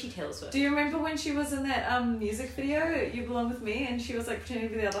 Like a witchy Taylor Swift. Do you remember when she was in that music video, You Belong With Me, and she was like pretending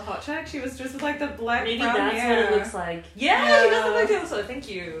to be the other hot chick? She was just with like the black Maybe brown that's hair. what it looks like. Yeah, she does look like Taylor Swift. Thank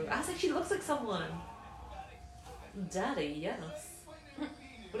you. I was like, she looks like someone. Daddy, yes.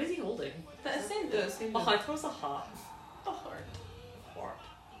 What is he holding? The Ascendant. The same. Oh, I thought it was a heart. The heart. Heart.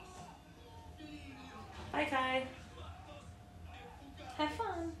 Bye, Kai. Have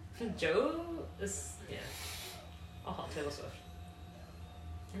fun. Joe is a hot Taylor Swift.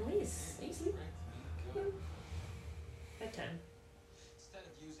 Elise, are you sleeping? Bedtime. Instead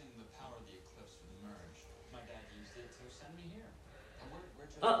of using the power of the eclipse for the merge, my dad used it to send me here. And we're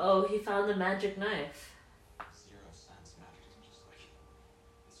just... Uh-oh, he found the magic knife. 0 cents. Magic doesn't just like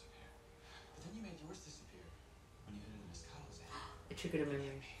disappear. But then you made yours disappear when you hid it in Miss Kyle's hand. It triggered a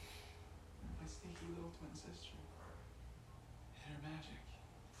memory. My sneaky little twin sister. Hid her magic.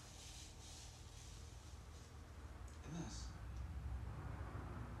 In this.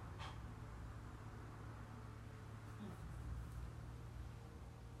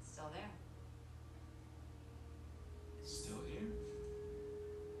 Still there. Still here.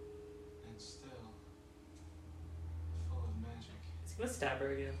 And still full of magic. He's gonna stab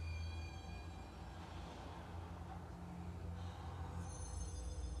her again.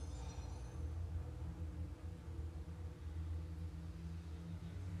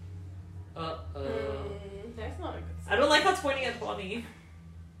 Uh-oh. That's not a good I don't like how it's pointing at Bonnie.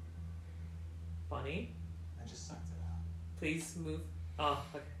 Bonnie, I just sucked it out. please move. Oh,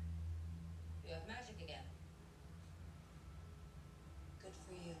 okay. You have magic again. Good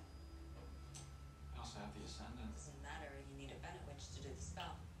for you. I also have the Ascendant. Doesn't matter, you need a Bennett witch to do the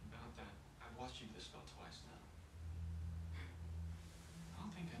spell. About that, I've watched you do the spell twice now. I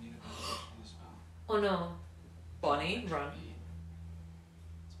don't think I need a Bennett witch for the spell. Oh no. Bonnie, run.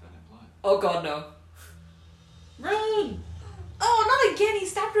 It's Bennett blood. Oh god, no. Run! Oh, not again! He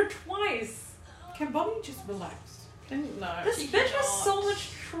stabbed her twice! Can Bonnie just relax? No. This she bitch has cannot. so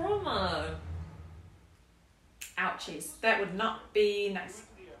much trauma. Ouchies. That would not be nice.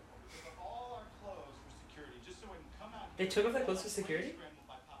 All our clothes for security, just so we can come out. They took off their clothes for security?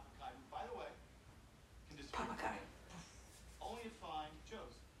 By the way, can disappear. Papa Kai. Only to find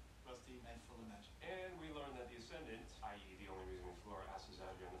Joe's rusty and full of magic. And we learned that the Ascendant, i.e. the only reason Flora asked us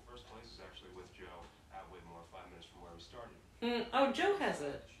out here in the first place, is actually with Joe at Whitmore 5 minutes from where we started. Oh, Joe has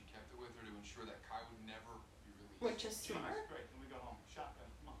it. She kept it with her to ensure that Kai would never be released. Which is smart. Great, then we go home. Shotgun,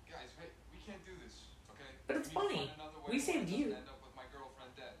 come on. Guys, hey, we can't do this, okay? But it's We need to funny. find another way We so saved it you. doesn't end up with my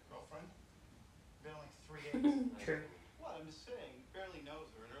girlfriend dead. Girlfriend? Been like 3 days. True. What? I'm just saying, barely knows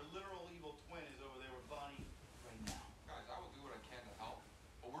her, and her literal evil twin is over there with Bonnie right now. Guys, I will do what I can to help,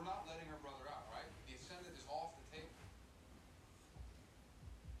 but we're not letting her brother out, right? The Ascendant is off the table.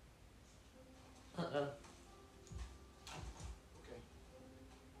 Uh-oh. Okay.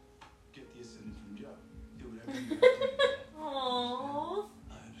 Get the Ascendant from Joe. Do whatever you have to do. Aww.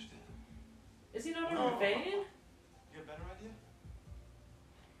 I understand. Is he not on Vervain? You got a better idea?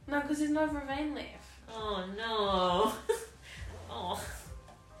 No, because there's no Vervain left. Oh no. Oh.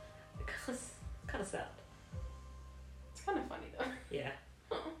 Kind of sad. It's kind of funny though. Yeah.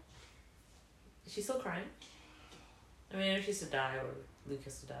 Is she still crying? I mean, if she's to die or Luke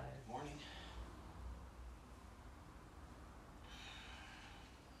has to die. Morning.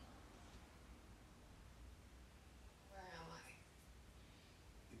 Where am I?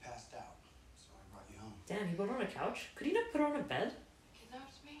 You passed out, so I brought you home. Damn, he put her on a couch? Could he not put her on a bed?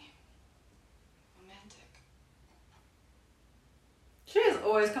 Kidnapped me? Romantic. She is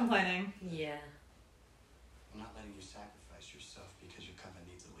always complaining. Yeah. I'm not letting you sacrifice yourself because your coven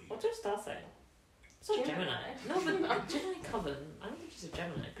needs a leader. What's her star sign? It's not Gemini. Gemini. No, but Gemini Coven. I don't think she's a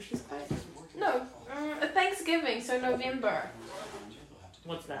Gemini because she's quite. No, Thanksgiving, so November.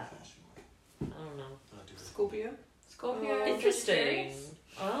 What's that? I don't know. Scorpio. Scorpio. Interesting. Sagittarius.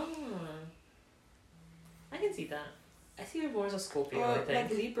 Oh. I can see that. I see her more as a Scorpio, Or I like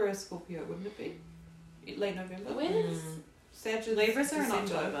think. Libra, Scorpio, wouldn't it be? Late November. When is Sagittarius. Libras are in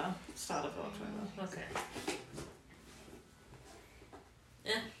December. October. Start of October. Okay.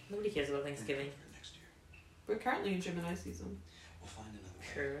 Nobody cares about Thanksgiving. Next year. We're currently in Gemini season. We'll find another way.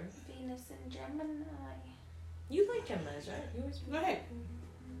 Sure. Venus and Gemini. You like Geminis, right? You always Go ahead.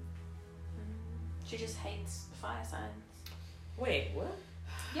 She just hates fire signs. Wait, what?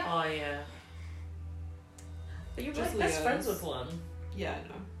 Yeah. Oh yeah. But you're Just like best Leos. friends with one. Yeah, I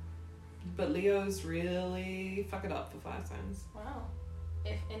know. But Leos really fuck it up for fire signs. Wow.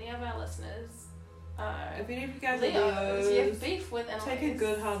 If any of our listeners are If any of you guys Leos, are you have Leos, beef with take a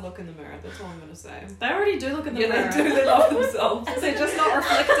good hard look in the mirror. That's all I'm gonna say. They already do look in the Yeah, mirror. they do. They love themselves. They're just not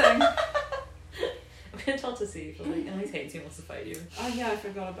reflecting. I'm gonna tell to see if like Ellie's hates you wants to fight you. Oh yeah, I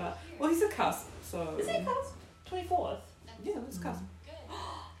forgot about. Well, he's a cusp, so. Is he a cusp? 24th? Yeah, it's cusp.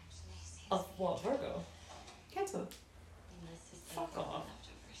 Of what, Virgo? Cancer. Fuck off.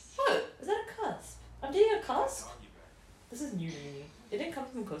 What? Is that a cusp? I'm dating a cusp? This is new to me. It didn't come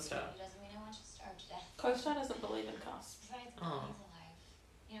from CoStar. Doesn't mean I want you to starve to death. CoStar doesn't believe in cusp. Besides, Oh. Bonnie's alive.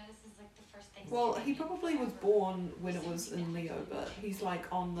 You know, this is like the first Well, he probably was born when it was in Leo, but he's like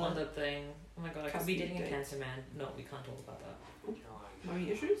on On the the thing. Oh my god, I could be Custody dating a dates. cancer man. No, we can't talk about that. no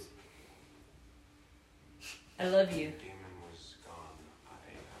issues. I love you. Demon was gone.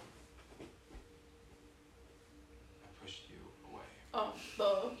 I pushed you away. Oh,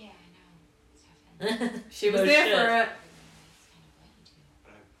 the. Yeah, I know. Stefan. She was No there shit. for it. That's kind of what you do.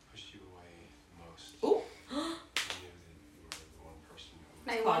 But I pushed you away the most. Ooh. I knew that you were the one person who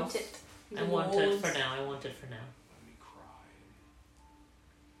I Close. want it. I want it for now. I want it for now. let me cry.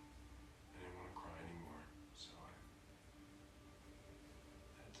 I didn't want to cry anymore, so I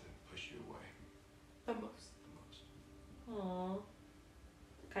had to push you away The most. the most. Aww.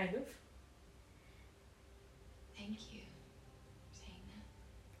 Kind of. Thank you for saying that.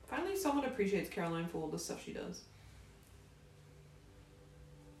 Finally, someone appreciates Caroline for all the stuff she does.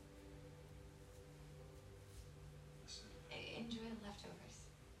 Listen, Enjoy leftovers.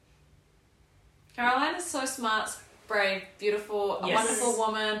 Caroline is so smart, brave, beautiful, a Yes. wonderful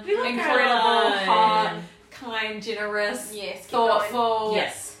woman, We love incredible, Caroline. heart, kind, generous, Yes, keep thoughtful,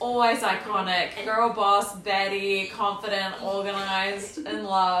 Yes. always iconic, girl boss, baddie, confident, organized, in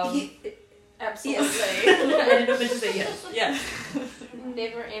love. Absolutely. I didn't know when to say yes. Yeah.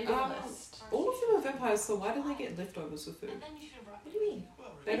 Never ending Um, list. All of them are vampires, so why do they get leftovers for food? And then you should have brought What do you mean?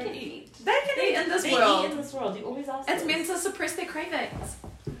 They don't eat. They can eat in this They world. eat in this world. You always ask It's us. meant to suppress their cravings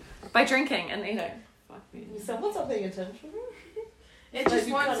by drinking and eating. Fuck me. Someone's not paying attention. It just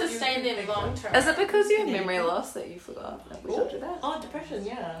you won't can't- sustain you them can't long term. Is it because you have memory loss that you forgot that we told you that? Oh, depression,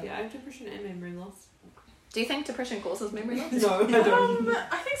 yeah. Yeah, I have depression and memory loss. Do you think depression causes memory loss? No, I don't.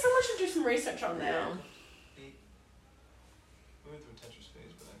 I think someone should do some research on that. we went through a Tetris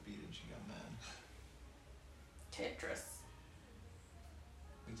phase, but I beat it and she got mad. Tetris.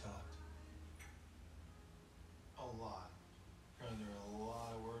 We talked. A lot. Apparently there are a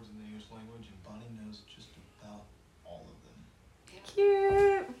lot of words in the English language and Bonnie knows just about all of them.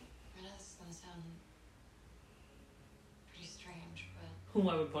 Cute. I know this is gonna sound pretty strange, but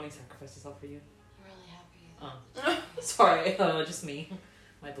Why would Bonnie sacrifice herself for you? I'm really happy that Oh. Sorry. Just me.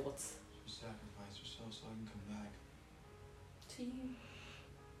 My thoughts. She sacrificed herself so I can come back.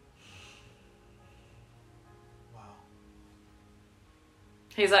 Wow.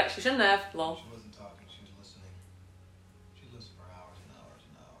 He's like, she shouldn't have. Lol. She wasn't talking, she was listening. She listened for hours and hours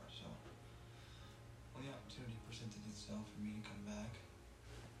and hours, so when the opportunity presented itself for me to come back,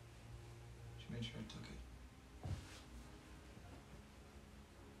 she made sure I took it.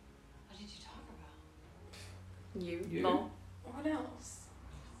 what did you talk about? You. You? Lol. What else?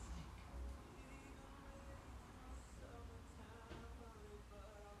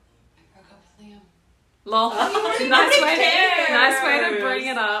 I broke up with Liam. Lol. Nobody nice way to cares. bring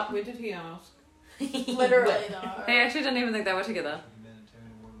it up. When did he ask? Literally, though. He actually didn't even think they were together. The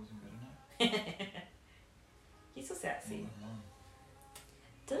humanitarian award wasn't good enough. He's so sassy. Moving on.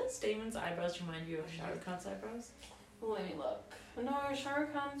 Does Damon's eyebrows remind you of Shah Rukh Khan's eyebrows? Let me look. No, Shah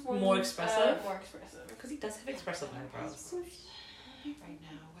Rukh Khan's one. More expressive? More expressive. Because he does have expressive eyebrows. Right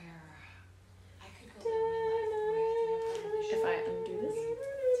now, where I could go live my life the way I think If I I undo this,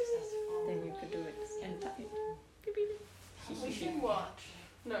 successful. then you could do it anytime. We should watch.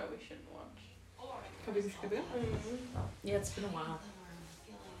 No, we shouldn't watch. Kabir Kabir? Yeah, it's been a while.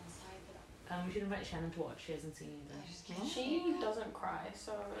 Feeling inside, but We should invite Shannon to watch. She hasn't seen anything. She doesn't cry,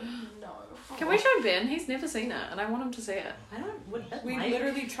 so no. Can we show Ben? He's never seen it, and I want him to see it. I don't. What, that We might-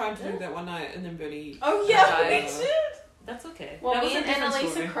 literally tried to do that one night, and then Bernie. Oh yeah, we died. did. That's okay. Well, that was me a and different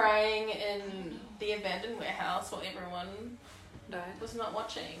Annalisa story. crying in the abandoned warehouse while everyone was not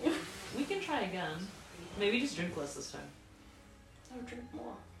watching. We can try again. Maybe just drink less this time. I'll drink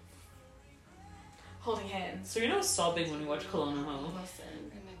more. Holding hands. Serena was sobbing when we watched Kelowna Home. Listen,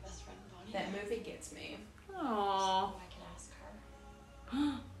 bring my best friend Bonnie. that movie gets me. Aww. So I can ask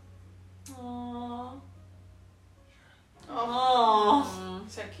her. Aww. Oh,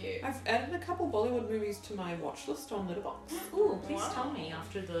 so cute. I've added a couple Bollywood movies to my watch list on Letterboxd. Ooh, please Wow. tell me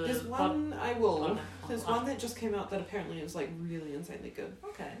after the. There's one I will. Oh, no. There's one that just came out that apparently is like really insanely good.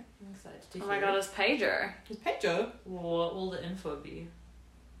 Okay, I'm excited to Oh my hear. god, it's Pager. His picture. What will the info be?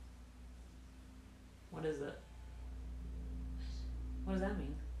 What is it? What does that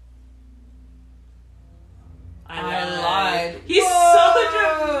mean? I lied. He's Whoa! so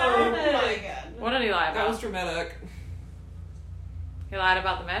dramatic. Oh my god. What did he lie That about? was dramatic. He lied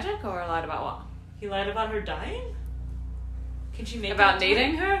about the magic, or lied about what? He lied about her dying? Can she make About that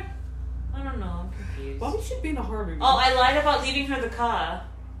needing her? I don't know. I'm confused. Bobby should be in a horror movie. Oh, I lied about leaving her the car.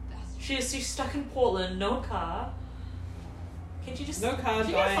 Bastard. She's stuck in Portland, no car. Can she just No car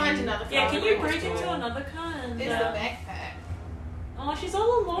She dying. can find another car. Yeah, can you Probably break next into door. another car and There's the backpack. Oh, she's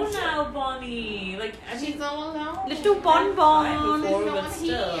all alone now, Bonnie. Like, I mean, She's all alone. little bonbon. There's no But one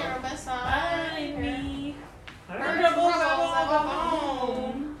still. here beside Bye, her. me. Her troubles are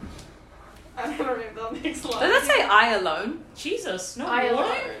home. I don't remember the next line. Does that say I alone? Jesus, no I water?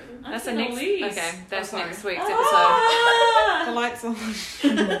 alone. That's the an next. Elise. Okay, that's sorry. next week's episode. Ah! The lights on.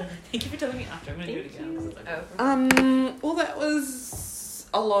 Thank you for telling me after. I'm gonna do it again. 'cause it's like- Well, that was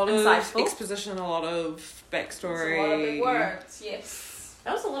a lot Insightful. of exposition, a lot of backstory. That's a lot of big words. Yes.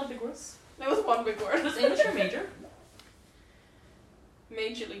 That was a lot of big words. That was one big word. Was English your major?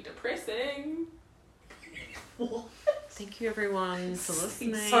 Majorly depressing. Thank you, everyone, for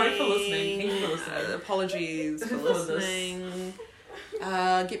listening. Sorry for listening. Thank you for listening. Apologies for For this. listening.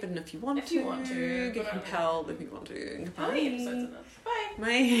 Get bitten if you want If to. you want to. Get compelled if you want to. How many episodes in this? Bye.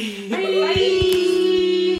 Bye. Bye.